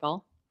kimchi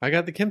pickle. I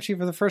got the kimchi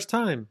for the first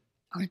time.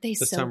 Aren't they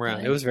this so time around?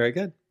 good? It was very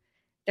good.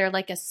 They're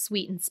like a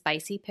sweet and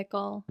spicy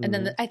pickle. And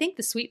then I think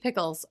the sweet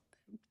pickles,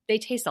 they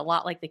taste a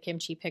lot like the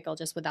kimchi pickle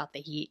just without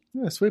the heat.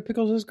 Yeah, sweet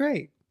pickles is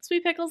great.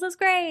 Sweet pickles is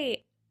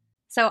great.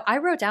 So I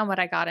wrote down what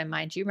I got in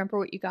mine. Do you remember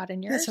what you got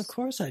in yours? Yes, of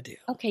course I do.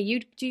 Okay,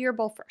 you do your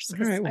bowl first.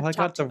 All right. Well, I've I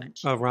got talked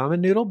too the much. ramen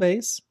noodle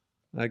base.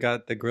 I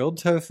got the grilled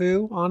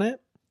tofu on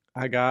it.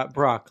 I got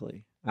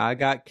broccoli. I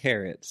got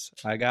carrots.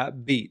 I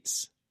got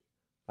beets.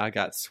 I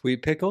got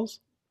sweet pickles.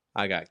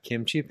 I got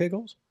kimchi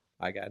pickles.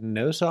 I got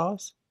no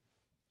sauce.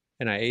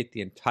 And I ate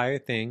the entire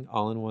thing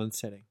all in one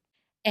sitting.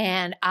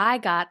 And I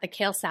got the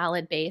kale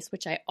salad base,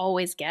 which I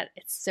always get.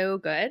 It's so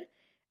good.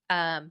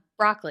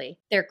 Broccoli.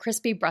 They're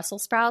crispy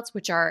Brussels sprouts,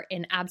 which are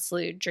an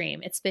absolute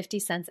dream. It's 50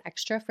 cents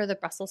extra for the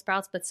Brussels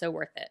sprouts, but so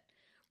worth it.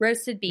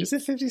 Roasted beef. Is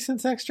it 50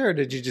 cents extra, or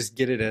did you just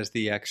get it as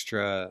the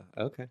extra?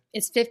 Okay.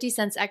 It's 50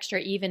 cents extra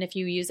even if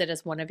you use it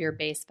as one of your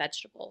base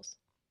vegetables.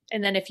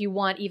 And then if you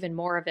want even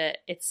more of it,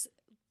 it's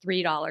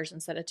 $3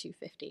 instead of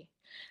 $2.50.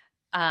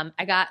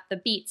 I got the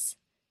beets,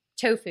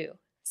 tofu,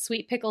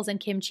 sweet pickles and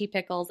kimchi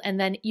pickles. And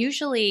then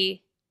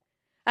usually,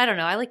 I don't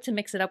know, I like to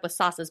mix it up with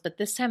sauces, but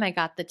this time I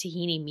got the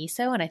tahini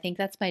miso, and I think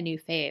that's my new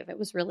fave. It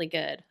was really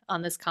good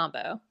on this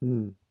combo.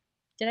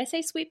 Did I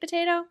say sweet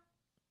potato?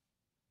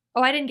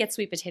 Oh, I didn't get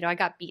sweet potato. I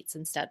got beets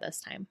instead this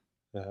time.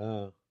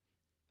 Oh.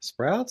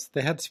 Sprouts?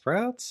 They had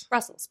sprouts?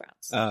 Brussels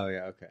sprouts. Oh,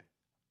 yeah, okay.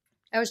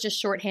 I was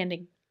just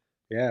shorthanding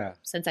Yeah.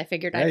 since I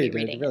figured Yeah, I'd be you did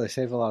reading. really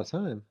save a lot of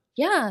time.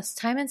 Yes,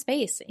 time and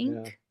space,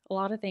 ink, a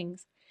lot of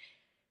things.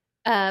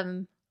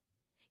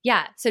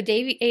 Yeah, so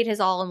Dave ate his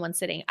all in one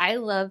sitting. I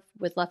love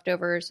with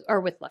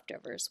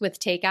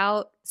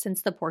takeout,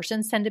 since the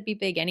portions tend to be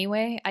big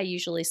anyway, I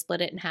usually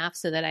split it in half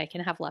so that I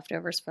can have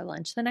leftovers for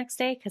lunch the next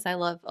day because I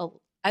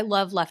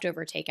love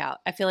leftover takeout.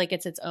 I feel like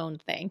it's its own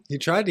thing. You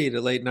tried to eat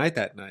it late night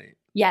that night.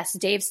 Yes,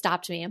 Dave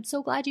stopped me. I'm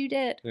so glad you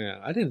did.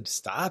 Yeah, I didn't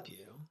stop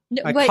you.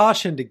 No, I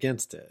cautioned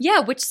against it. Yeah,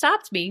 which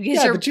stopped me.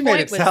 Because but you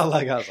made it sound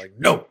like I was like,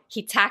 no.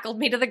 He tackled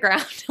me to the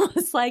ground and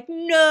was like,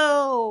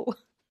 no.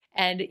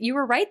 And you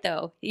were right,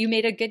 though. You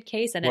made a good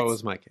case. And what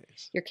was my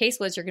case? Your case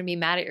was you're going to be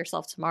mad at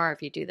yourself tomorrow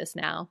if you do this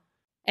now.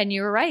 And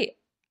you were right.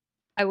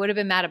 I would have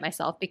been mad at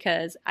myself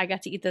because I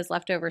got to eat those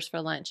leftovers for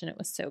lunch and it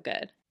was so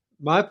good.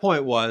 My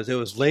point was it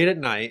was late at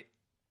night.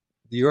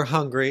 You were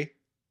hungry.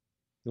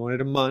 You wanted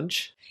to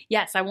munch.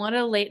 Yes, I wanted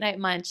a late night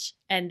munch.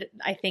 And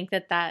I think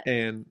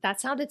that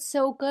sounded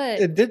so good.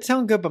 It did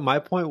sound good, but my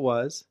point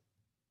was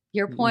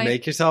your point.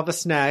 Make yourself a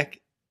snack.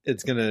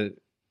 It's going to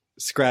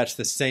scratch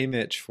the same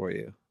itch for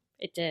you.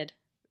 It did.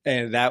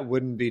 And that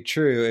wouldn't be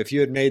true. If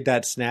you had made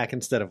that snack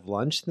instead of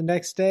lunch the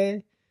next day,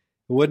 it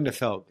wouldn't have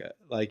felt good.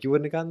 Like you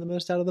wouldn't have gotten the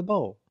most out of the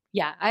bowl.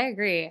 Yeah, I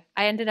agree.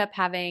 I ended up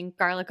having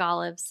garlic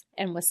olives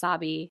and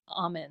wasabi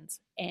almonds,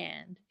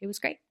 and it was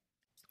great.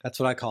 That's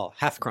what I call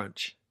half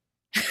crunch.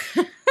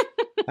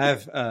 I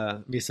have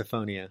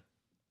misophonia.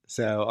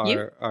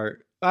 So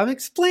I'm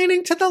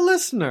explaining to the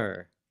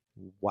listener.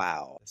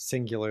 Wow.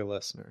 Singular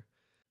listener.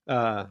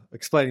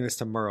 Explaining this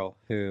to Merle,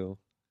 who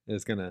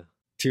is going to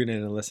tune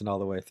in and listen all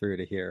the way through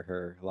to hear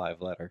her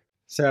live letter.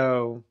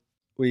 So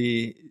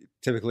we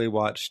typically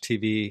watch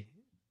TV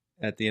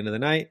at the end of the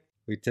night.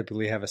 We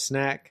typically have a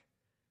snack.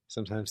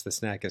 Sometimes the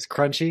snack is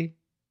crunchy.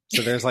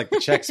 So there's like the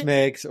Chex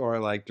Mix or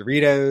like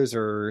Doritos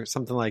or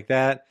something like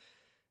that.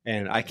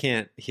 And I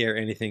can't hear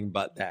anything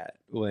but that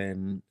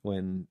when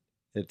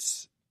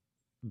it's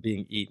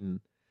being eaten.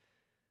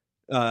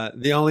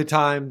 The only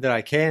time that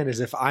I can is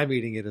if I'm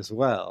eating it as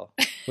well,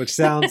 which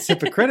sounds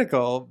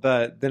hypocritical,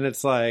 but then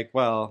it's like,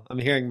 well, I'm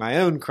hearing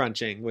my own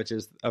crunching, which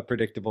is a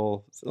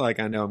predictable,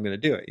 like I know I'm going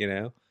to do it, you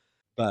know?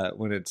 But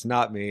when it's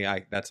not me,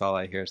 that's all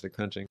I hear is the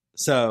crunching.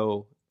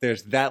 So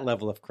there's that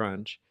level of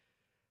crunch.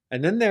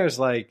 And then there's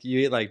like, you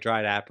eat like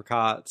dried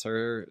apricots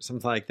or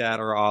something like that,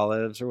 or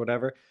olives or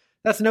whatever.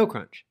 That's no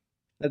crunch.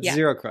 That's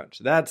zero crunch.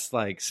 That's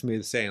like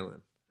smooth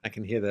sailing. I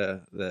can hear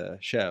the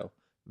show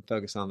and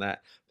focus on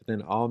that. But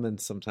then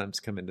almonds sometimes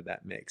come into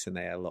that mix and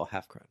they add a little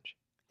half crunch.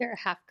 They're a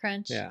half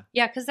crunch? Yeah.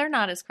 Yeah, because they're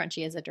not as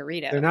crunchy as a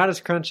Dorito. They're not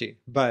as crunchy.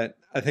 But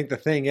I think the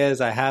thing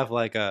is I have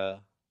like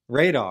a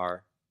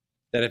radar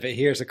that if it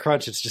hears a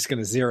crunch, it's just going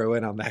to zero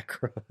in on that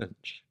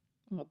crunch.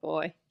 Oh,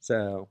 boy.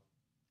 So,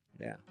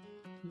 yeah.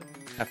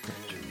 Half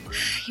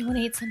crunch. You want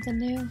to eat something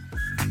new?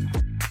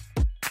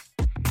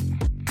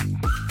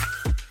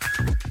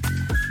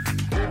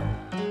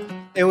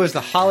 It was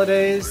the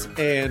holidays,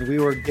 and we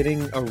were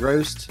getting a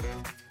roast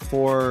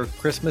for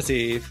Christmas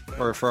Eve,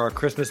 or for our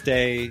Christmas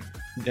Day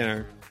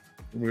dinner.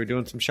 We were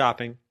doing some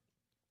shopping,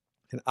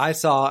 and I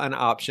saw an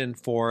option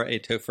for a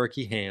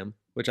Tofurkey ham,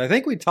 which I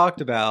think we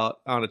talked about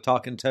on a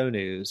Talkin' Toe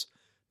News,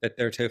 that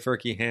their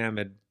Tofurkey ham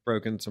had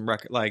broken some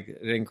record, like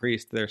it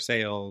increased their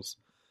sales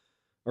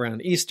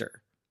around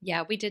Easter.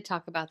 Yeah, we did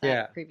talk about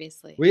that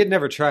previously. We had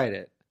never tried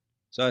it.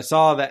 So I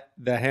saw that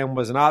the ham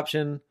was an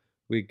option.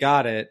 We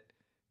got it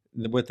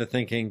with the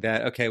thinking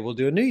that, okay, we'll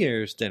do a New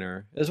Year's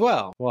dinner as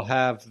well. We'll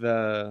have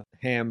the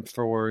ham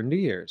for New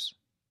Year's.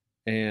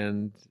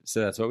 And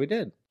so that's what we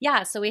did.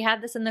 Yeah, so we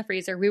had this in the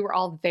freezer. We were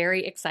all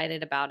very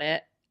excited about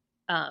it.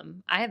 I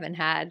haven't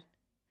had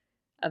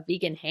a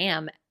vegan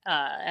ham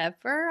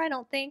ever, I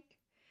don't think.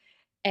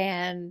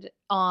 And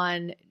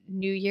on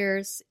New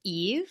Year's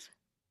Eve,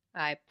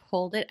 I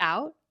pulled it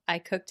out. I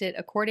cooked it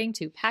according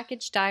to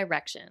package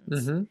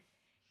directions. Mm-hmm.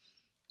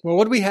 Well,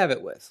 what do we have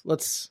it with?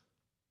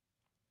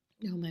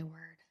 Oh, my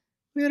word.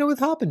 We had it with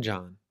Hoppin'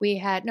 John.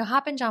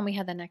 Hoppin' John we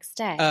had the next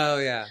day. Oh,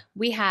 yeah.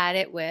 We had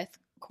it with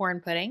corn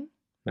pudding,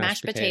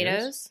 mashed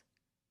potatoes,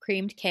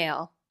 creamed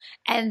kale.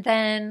 And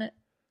then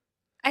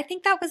I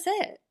think that was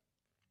it.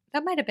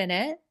 That might have been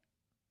it.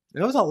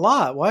 It was a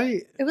lot.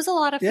 Why? It was a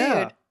lot of food.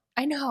 Yeah.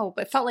 I know,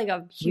 but it felt like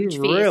a huge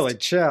feast. We really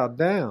chowed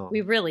down. We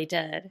really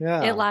did.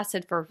 Yeah. It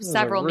lasted for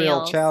several meals.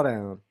 Real chow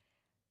down.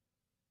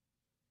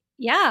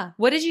 Yeah.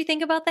 What did you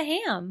think about the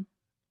ham?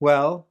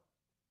 Well,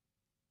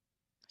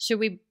 should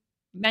we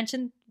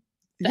mention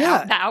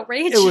the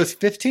outrage? It was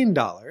 $15.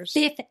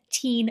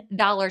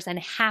 $15 and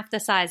half the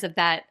size of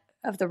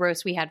the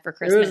roast we had for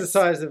Christmas. It was the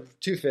size of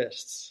two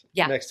fists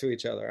next to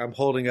each other. I'm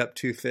holding up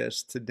two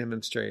fists to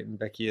demonstrate, and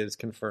Becky is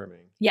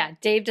confirming. Yeah,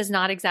 Dave does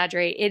not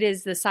exaggerate. It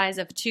is the size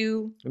of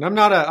two. And I'm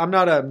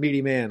not a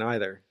meaty man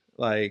either.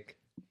 Like,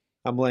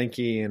 I'm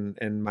lanky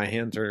and my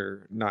hands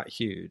are not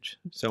huge.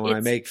 So when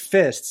I make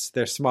fists,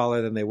 they're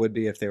smaller than they would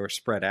be if they were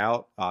spread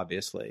out,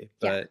 obviously.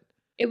 But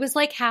it was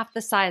like half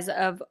the size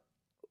of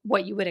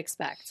what you would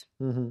expect.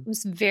 Mm-hmm. It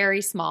was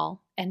very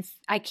small. And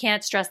I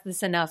can't stress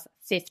this enough,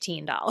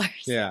 $15.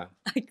 Yeah.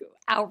 Like,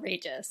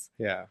 outrageous.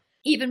 Yeah.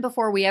 Even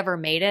before we ever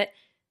made it,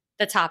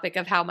 the topic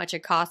of how much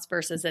it costs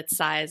versus its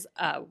size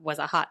was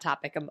a hot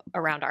topic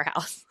around our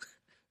house.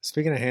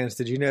 Speaking of hands,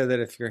 did you know that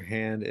if your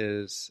hand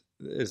is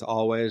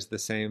always the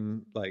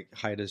same like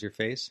height as your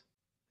face?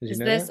 Did you Is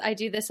know this, that? I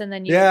do this and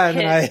then you Yeah,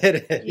 hit. and then I hit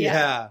it.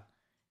 Yeah.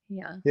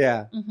 Yeah. Yeah.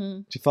 Yeah.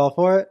 Did you fall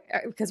for it?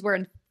 Because we're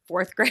in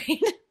 4th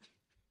grade.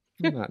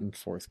 I'm not in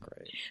 4th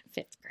grade.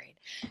 5th grade.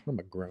 I'm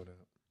a grown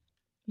up.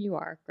 You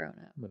are grown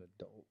up. I'm an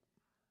adult.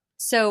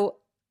 So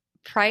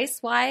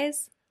price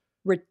wise,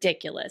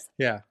 ridiculous.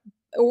 Yeah.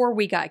 Or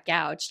we got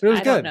gouged. It was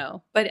I good. don't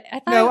know. But I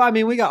thought, No, I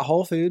mean, we got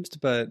Whole Foods,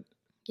 but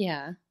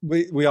yeah.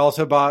 we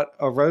also bought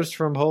a roast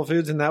from Whole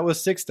Foods, and that was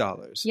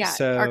 $6. Yeah.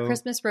 So, Our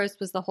Christmas roast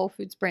was the Whole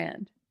Foods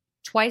brand.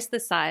 Twice the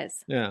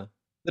size. Yeah.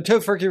 The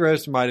tofurkey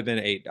roast might have been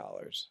 $8.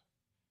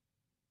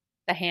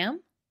 The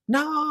ham?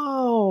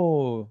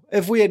 No.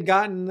 If we had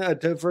gotten a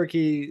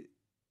tofurkey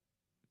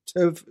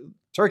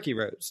turkey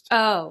roast.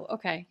 Oh,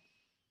 okay.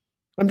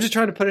 I'm just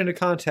trying to put into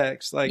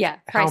context, like Yeah,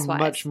 how price-wise.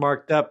 much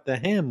marked up the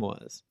ham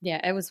was.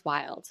 Yeah, it was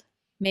wild.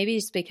 Maybe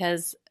it's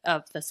because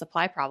of the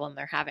supply problem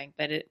they're having,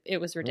 but it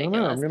was I don't know.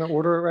 ridiculous. I'm going to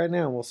order it right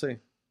now. We'll see.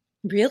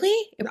 Really?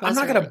 It I'm was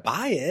not going really- to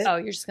buy it. Oh,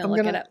 you're just going I'm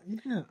to look it up.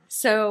 Yeah.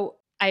 So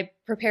I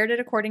prepared it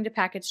according to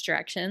package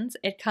directions.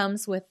 It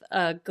comes with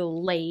a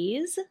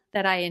glaze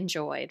that I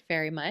enjoyed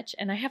very much.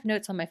 And I have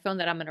notes on my phone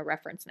that I'm going to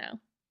reference now.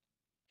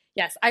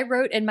 Yes, I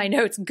wrote in my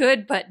notes,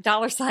 good, but $,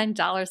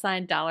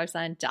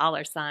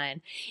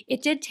 $.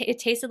 It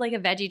tasted like a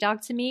veggie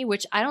dog to me,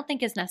 which I don't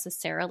think is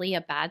necessarily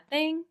a bad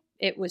thing.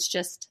 It was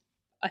just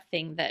a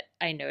thing that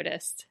I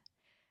noticed.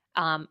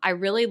 I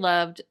really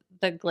loved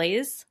the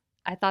glaze.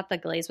 I thought the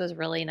glaze was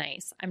really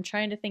nice. I'm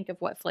trying to think of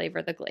what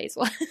flavor the glaze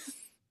was.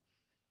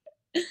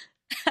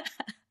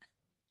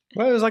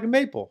 Well, it was like a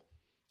maple.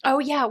 Oh,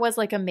 yeah, it was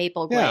like a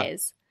maple Yeah.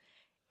 glaze.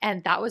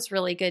 And that was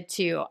really good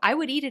too. I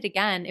would eat it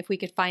again if we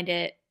could find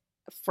it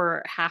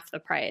for half the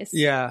price.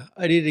 Yeah,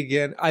 I'd eat it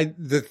again.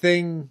 The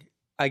thing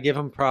I give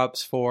them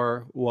props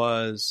for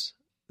was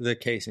the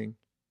casing.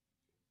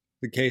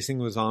 The casing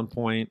was on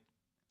point.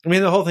 I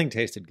mean, the whole thing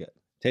tasted good.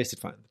 Tasted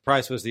fine. The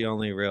price was the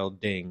only real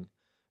ding.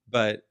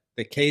 But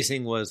the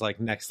casing was like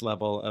next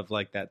level of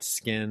like that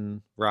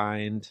skin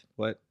rind.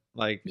 What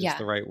like is Yeah.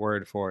 the right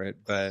word for it?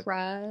 But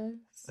Crust?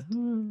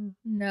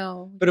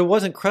 No. But it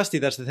wasn't crusty.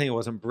 That's the thing. It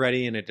wasn't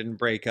bready and it didn't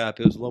break up.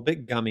 It was a little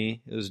bit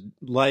gummy. It was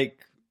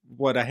like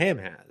what a ham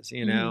has,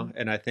 you know?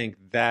 And I think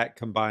that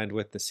combined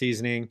with the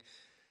seasoning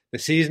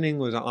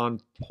was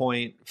on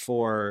point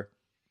for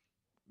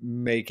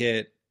make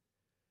it.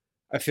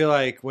 I feel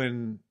like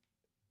when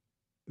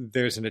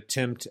there's an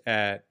attempt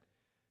at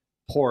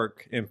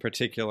pork in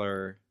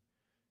particular,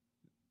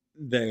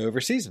 they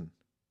overseason.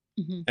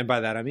 Mhm. And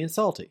by that, I mean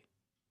salty.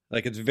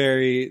 Like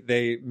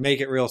they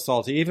make it real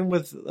salty, even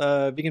with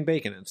vegan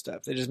bacon and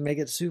stuff. They just make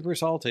it super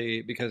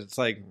salty because it's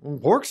like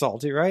pork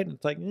salty, right? And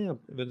it's like, yeah,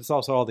 but it's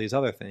also all these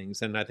other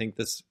things. And I think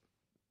this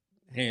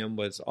ham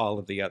was all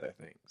of the other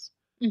things,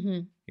 Mm-hmm.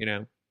 you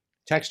know?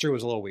 Texture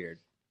was a little weird.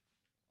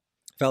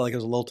 Felt like it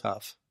was a little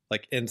tough,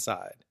 like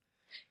inside.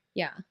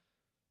 Yeah.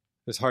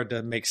 It was hard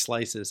to make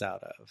slices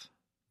out of,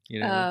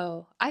 you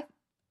know? Oh,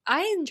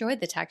 I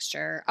enjoyed the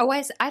texture. Oh,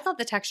 I thought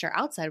the texture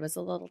outside was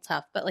a little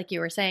tough, but like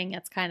you were saying,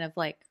 it's kind of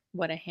like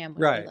what a ham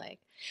would Right. be like.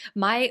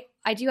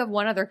 I do have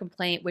one other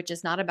complaint, which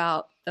is not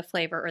about the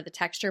flavor or the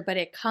texture, but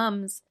it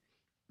comes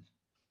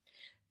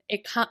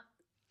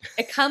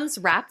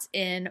wrapped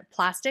in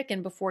plastic,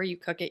 and before you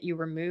cook it, you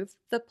remove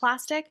the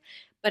plastic.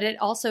 But it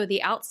also,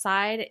 the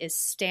outside is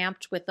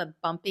stamped with a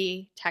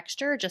bumpy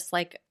texture, just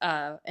like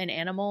an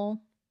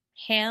animal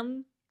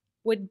ham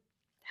would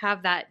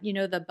have that, you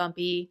know, the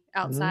bumpy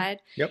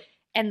outside. Yep.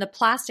 And the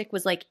plastic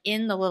was like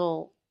in the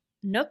little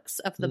nooks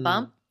of the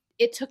bump.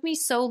 It took me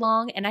so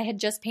long, and I had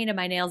just painted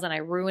my nails and I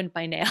ruined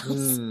my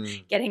nails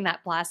getting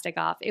that plastic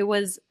off.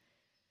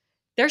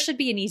 There should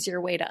be an easier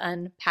way to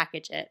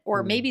unpackage it,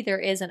 or maybe there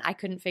is and I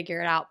couldn't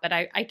figure it out. But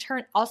I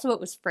turned, also it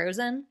was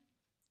frozen.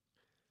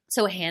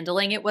 So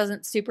handling it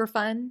wasn't super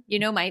fun. You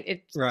know, your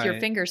Right.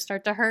 fingers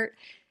start to hurt.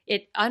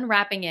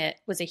 Unwrapping it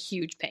was a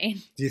huge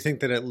pain. Do you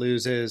think that it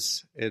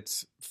loses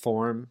its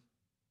form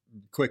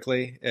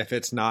quickly if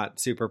it's not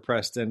super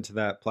pressed into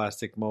that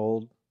plastic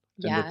mold?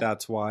 Yeah. And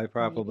that's why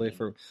probably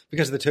Maybe.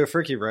 because the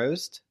tofurkey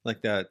roast,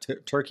 like the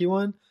turkey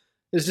one,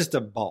 is just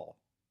a ball,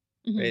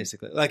 Mhm.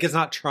 basically. Like it's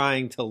not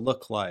trying to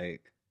look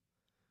like,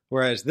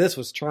 whereas this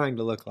was trying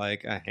to look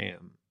like a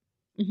ham,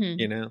 Mhm.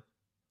 you know?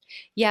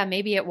 Yeah,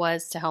 maybe it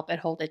was to help it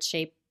hold its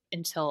shape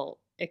until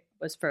it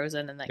was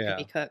frozen and that Yeah.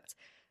 could be cooked.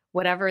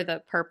 Whatever the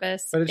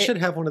purpose. But it should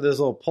have one of those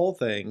little pull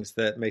things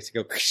that makes it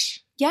go.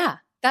 Yeah,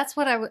 that's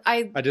what I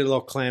I did a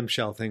little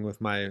clamshell thing with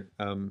my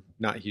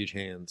not huge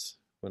hands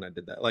when I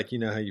did that. Like, you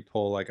know how you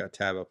pull like a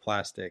tab of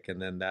plastic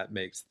and then that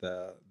makes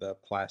the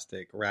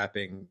plastic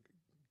wrapping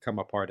come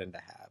apart into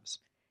halves.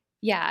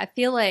 Yeah, I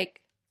feel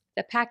like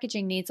the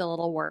packaging needs a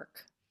little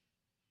work.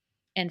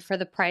 And for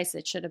the price,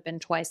 it should have been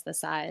twice the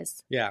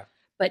size. Yeah.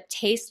 But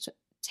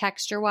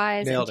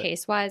texture-wise Nailed and it.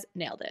 taste-wise,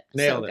 nailed it.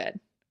 Nailed so it. good.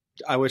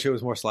 I wish it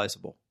was more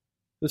sliceable.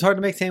 It was hard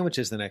to make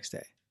sandwiches the next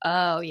day.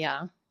 Oh,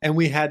 yeah. And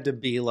we had to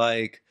be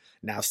like,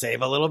 now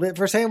save a little bit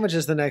for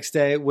sandwiches the next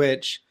day,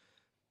 which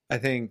I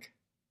think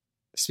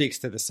speaks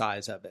to the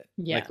size of it.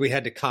 Yeah. Like we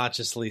had to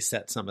consciously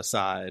set some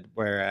aside,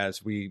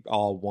 whereas we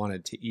all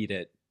wanted to eat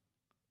it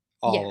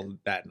all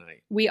that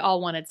night. We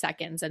all wanted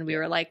seconds, and we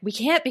were like, we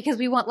can't because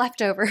we want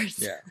leftovers.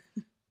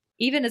 Yeah.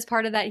 Even as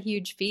part of that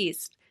huge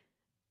feast.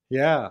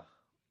 Yeah.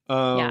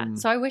 Yeah.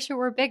 So I wish it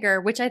were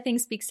bigger, which I think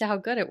speaks to how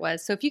good it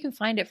was. So if you can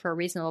find it for a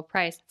reasonable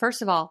price,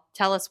 first of all,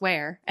 tell us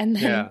where. And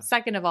then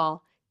second of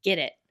all, get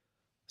it.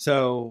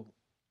 So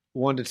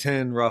 1 to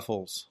 10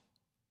 Ruffles.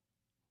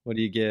 What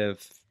do you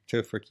give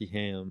Tofurky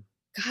ham?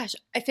 Gosh,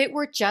 if it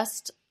were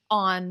just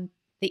on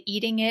the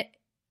eating it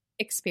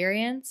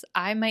experience,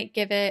 I might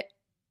give it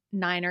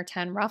 9 or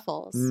 10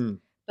 Ruffles.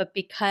 But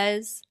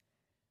because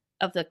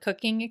of the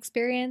cooking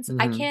experience,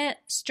 I can't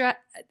stress,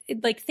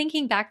 like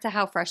thinking back to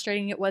how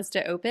frustrating it was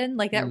to open,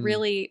 like that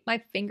really, my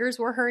fingers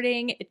were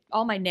hurting.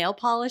 All my nail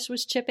polish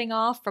was chipping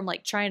off from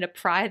like trying to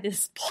pry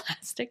this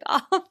plastic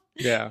off.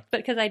 Yeah. But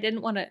because I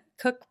didn't want to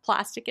cook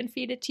plastic and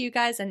feed it to you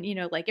guys. And, you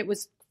know, like it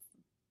was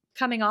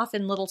coming off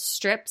in little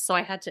strips. So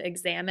I had to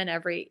examine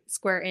every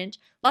square inch.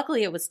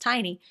 Luckily it was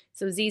tiny,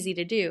 so it was easy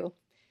to do.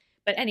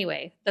 But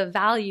anyway, the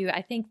value,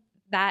 I think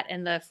that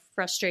and the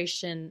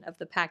frustration of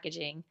the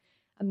packaging,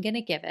 I'm going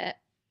to give it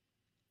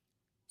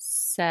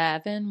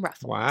 7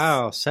 Ruffles.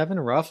 Wow, 7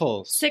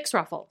 Ruffles. 6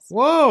 Ruffles.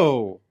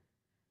 Whoa.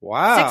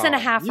 Wow.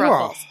 6.5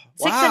 Ruffles.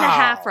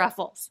 6.5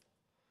 Ruffles.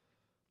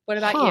 What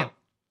about you?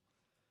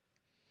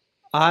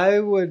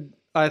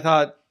 I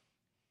thought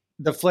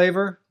the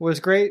flavor was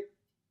great.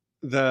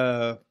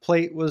 The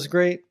plate was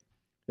great.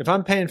 If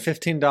I'm paying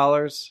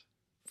 $15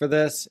 for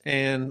this,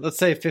 and let's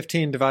say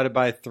 15 divided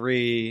by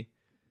 3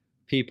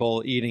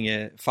 people eating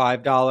it,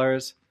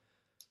 $5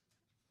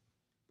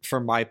 for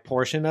my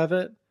portion of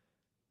it,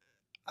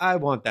 I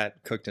want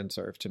that cooked and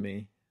served to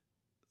me.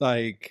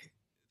 Like,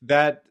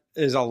 that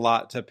is a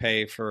lot to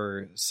pay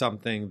for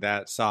something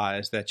that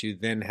size that you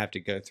then have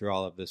to go through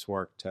all of this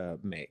work to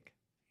make,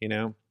 you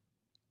know?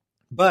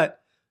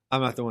 But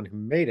I'm not the one who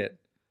made it.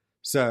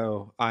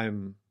 So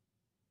I'm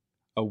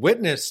a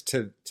witness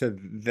to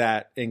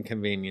that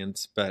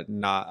inconvenience, but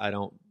I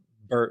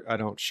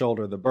don't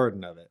shoulder the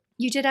burden of it.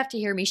 You did have to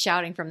hear me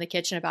shouting from the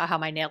kitchen about how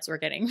my nails were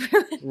getting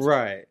ruined.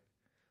 Right.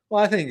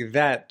 Well, I think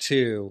that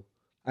too.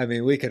 I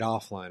mean, we could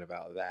offline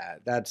about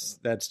that.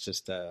 That's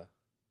just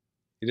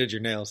you did your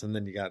nails and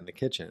then you got in the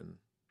kitchen.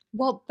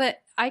 Well,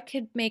 but I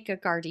could make a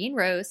Gardein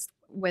roast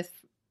with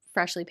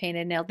freshly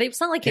painted nails. It's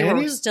not like they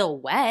were still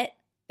wet.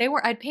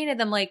 I'd painted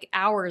them like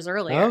hours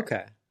earlier.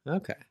 Okay.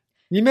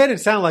 You made it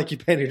sound like you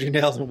painted your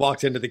nails and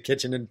walked into the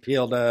kitchen and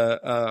peeled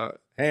a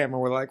ham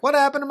and were like, what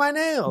happened to my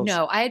nails?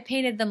 No, I had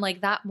painted them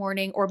like that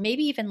morning or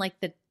maybe even like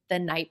the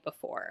night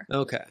before.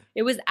 Okay.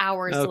 It was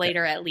hours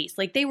later at least.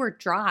 Like they were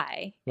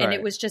dry and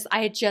it was just,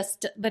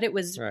 but it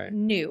was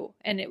new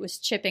and it was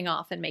chipping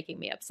off and making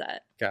me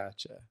upset.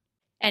 Gotcha.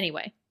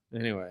 Anyway.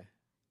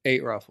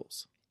 8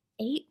 Ruffles.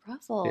 8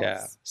 Ruffles.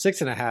 Yeah.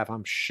 6.5.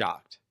 I'm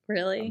shocked.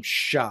 Really? I'm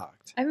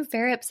shocked. I'm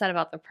very upset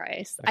about the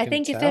price. I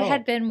think if it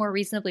had been more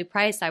reasonably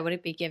priced, I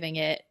would be giving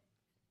it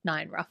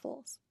 9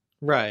 Ruffles.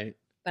 Right.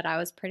 But I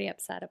was pretty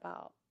upset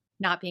about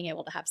not being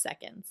able to have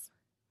seconds.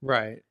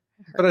 Right.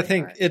 But I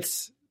think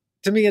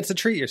to me, it's a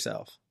treat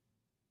yourself.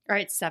 All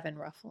right, 7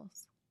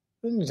 Ruffles.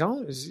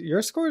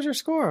 Your score is your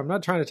score. I'm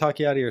not trying to talk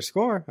you out of your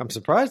score. I'm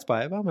surprised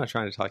by it, but I'm not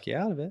trying to talk you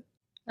out of it.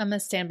 I'm going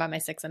to stand by my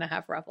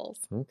 6.5 Ruffles.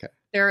 Okay.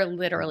 There are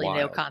literally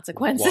no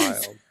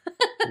consequences.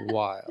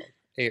 Wild.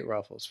 8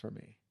 Ruffles for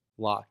me.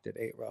 Locked at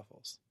 8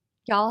 Ruffles.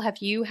 Y'all, have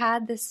you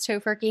had this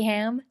Tofurky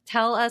ham?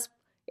 Tell us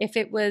if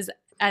it was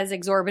as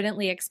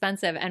exorbitantly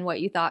expensive and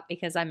what you thought,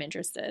 because I'm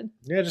interested.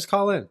 Yeah, just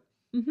call in.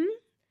 Mm-hmm.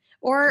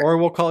 Or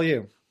we'll call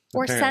you.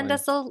 Or send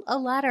us a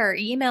letter,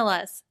 email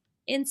us,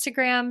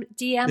 Instagram,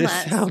 DM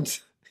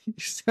us. You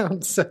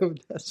sound so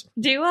desperate.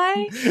 Do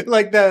I?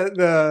 Like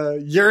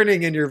the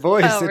yearning in your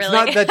voice. Oh, it's really?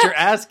 not that you're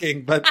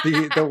asking, but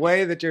the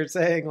way that you're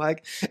saying,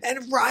 like,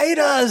 and write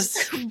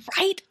us.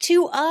 Write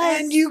to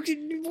us. And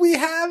we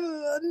have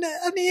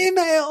an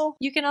email.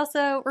 You can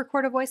also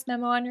record a voice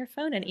memo on your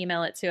phone and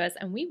email it to us,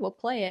 and we will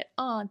play it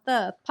on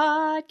the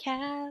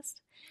podcast.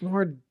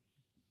 Or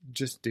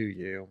just do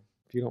you.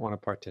 If you don't want to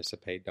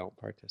participate, don't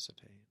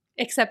participate.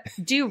 Except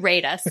do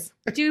rate us.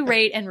 Do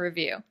rate and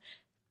review.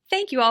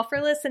 Thank you all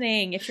for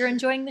listening. If you're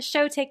enjoying the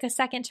show, take a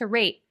second to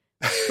rate,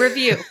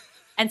 review,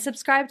 and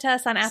subscribe to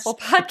us on Apple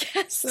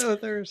Podcasts. So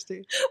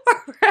thirsty.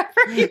 Or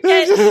wherever you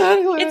get.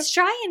 It's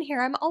dry in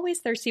here. I'm always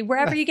thirsty.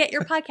 Wherever you get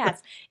your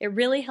podcasts. It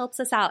really helps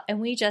us out. And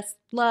we just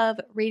love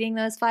reading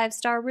those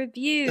 5-star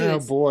reviews. Oh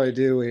boy,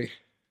 do we.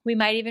 We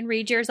might even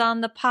read yours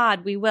on the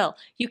pod. We will.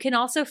 You can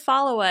also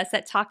follow us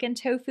at Talkin'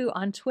 Tofu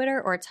on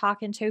Twitter or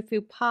Talkin'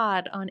 Tofu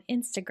Pod on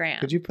Instagram.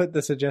 Could you put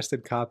the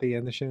suggested copy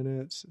in the show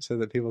notes so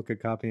that people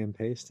could copy and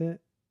paste it?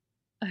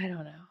 I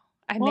don't know.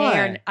 I Why? may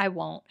or I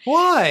won't.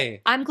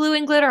 Why? I'm Glue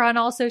and Glitter on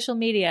all social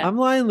media. I'm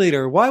Line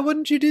Leader. Why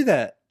wouldn't you do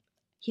that?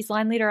 He's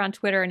Line Leader on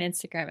Twitter and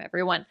Instagram,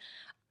 everyone.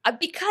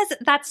 Because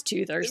that's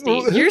too thirsty.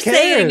 Well, You're cares?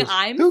 saying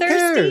I'm Who thirsty?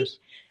 Cares?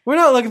 We're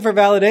not looking for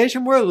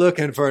validation. We're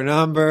looking for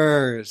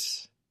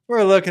numbers.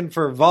 We're looking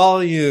for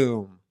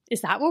volume. Is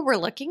that what we're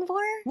looking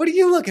for? What are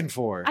you looking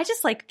for? I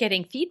just like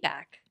getting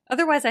feedback.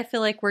 Otherwise, I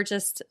feel like we're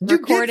just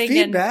recording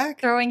and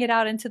throwing it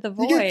out into the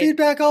void. You get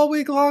feedback all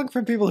week long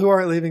from people who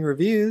aren't leaving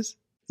reviews.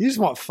 You just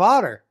want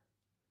fodder.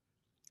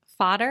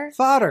 Fodder?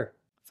 Fodder.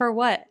 For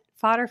what?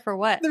 Fodder for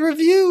what? The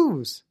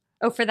reviews.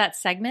 Oh, for that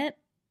segment?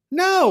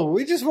 No,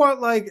 we just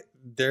want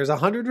there's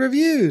 100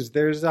 reviews.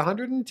 There's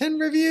 110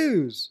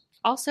 reviews.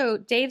 Also,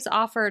 Dave's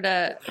offered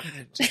a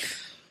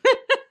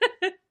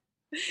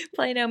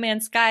play No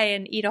Man's Sky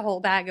and eat a whole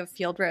bag of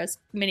field roast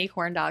mini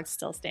corn dogs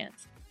still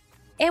stands.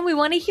 And we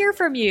want to hear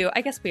from you. I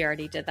guess we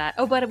already did that.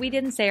 Oh, but we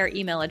didn't say our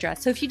email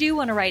address. So if you do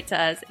want to write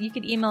to us, you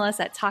can email us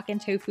at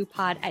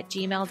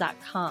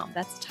talkingtofupod@gmail.com.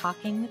 That's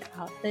talking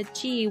without the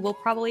G. We'll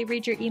probably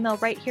read your email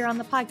right here on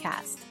the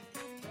podcast.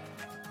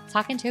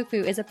 Talkin'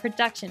 Tofu is a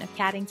production of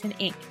Caddington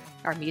Inc.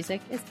 Our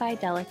music is by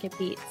Delicate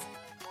Beats.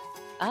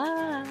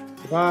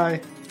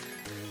 Bye.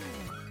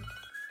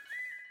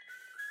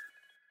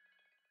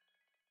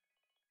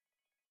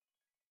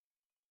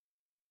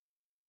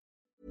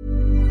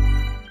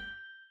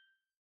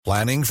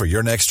 Planning for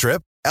your next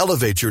trip?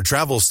 Elevate your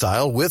travel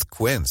style with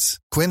Quince.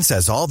 Quince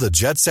has all the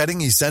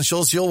jet-setting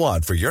essentials you'll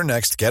want for your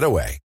next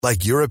getaway,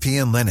 like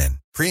European linen,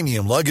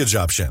 premium luggage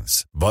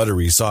options,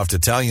 buttery soft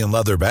Italian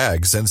leather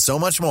bags, and so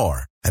much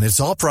more. And it's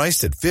all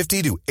priced at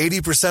 50 to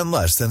 80%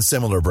 less than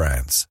similar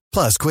brands.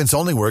 Plus, Quince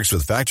only works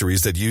with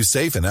factories that use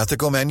safe and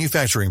ethical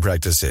manufacturing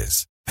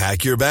practices.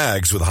 Pack your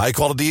bags with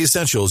high-quality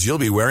essentials you'll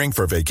be wearing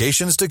for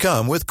vacations to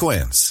come with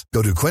Quince.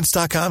 Go to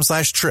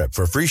quince.com/trip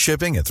for free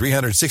shipping and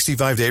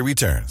 365-day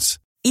returns.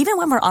 Even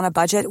when we're on a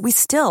budget, we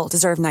still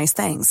deserve nice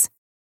things.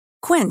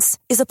 Quince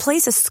is a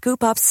place to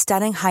scoop up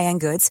stunning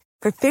high-end goods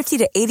for 50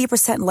 to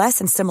 80% less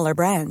than similar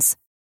brands.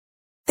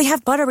 They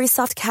have buttery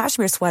soft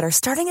cashmere sweaters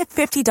starting at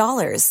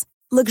 $50,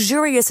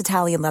 luxurious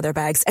Italian leather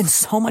bags, and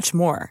so much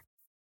more.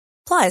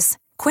 Plus,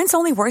 Quince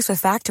only works with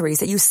factories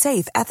that use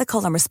safe,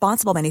 ethical, and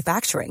responsible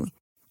manufacturing.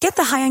 Get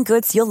the high-end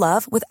goods you'll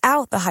love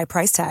without the high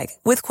price tag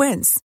with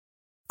Quince.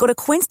 Go to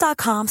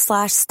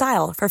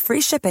quince.com/style for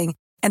free shipping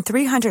and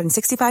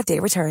 365-day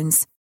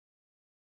returns.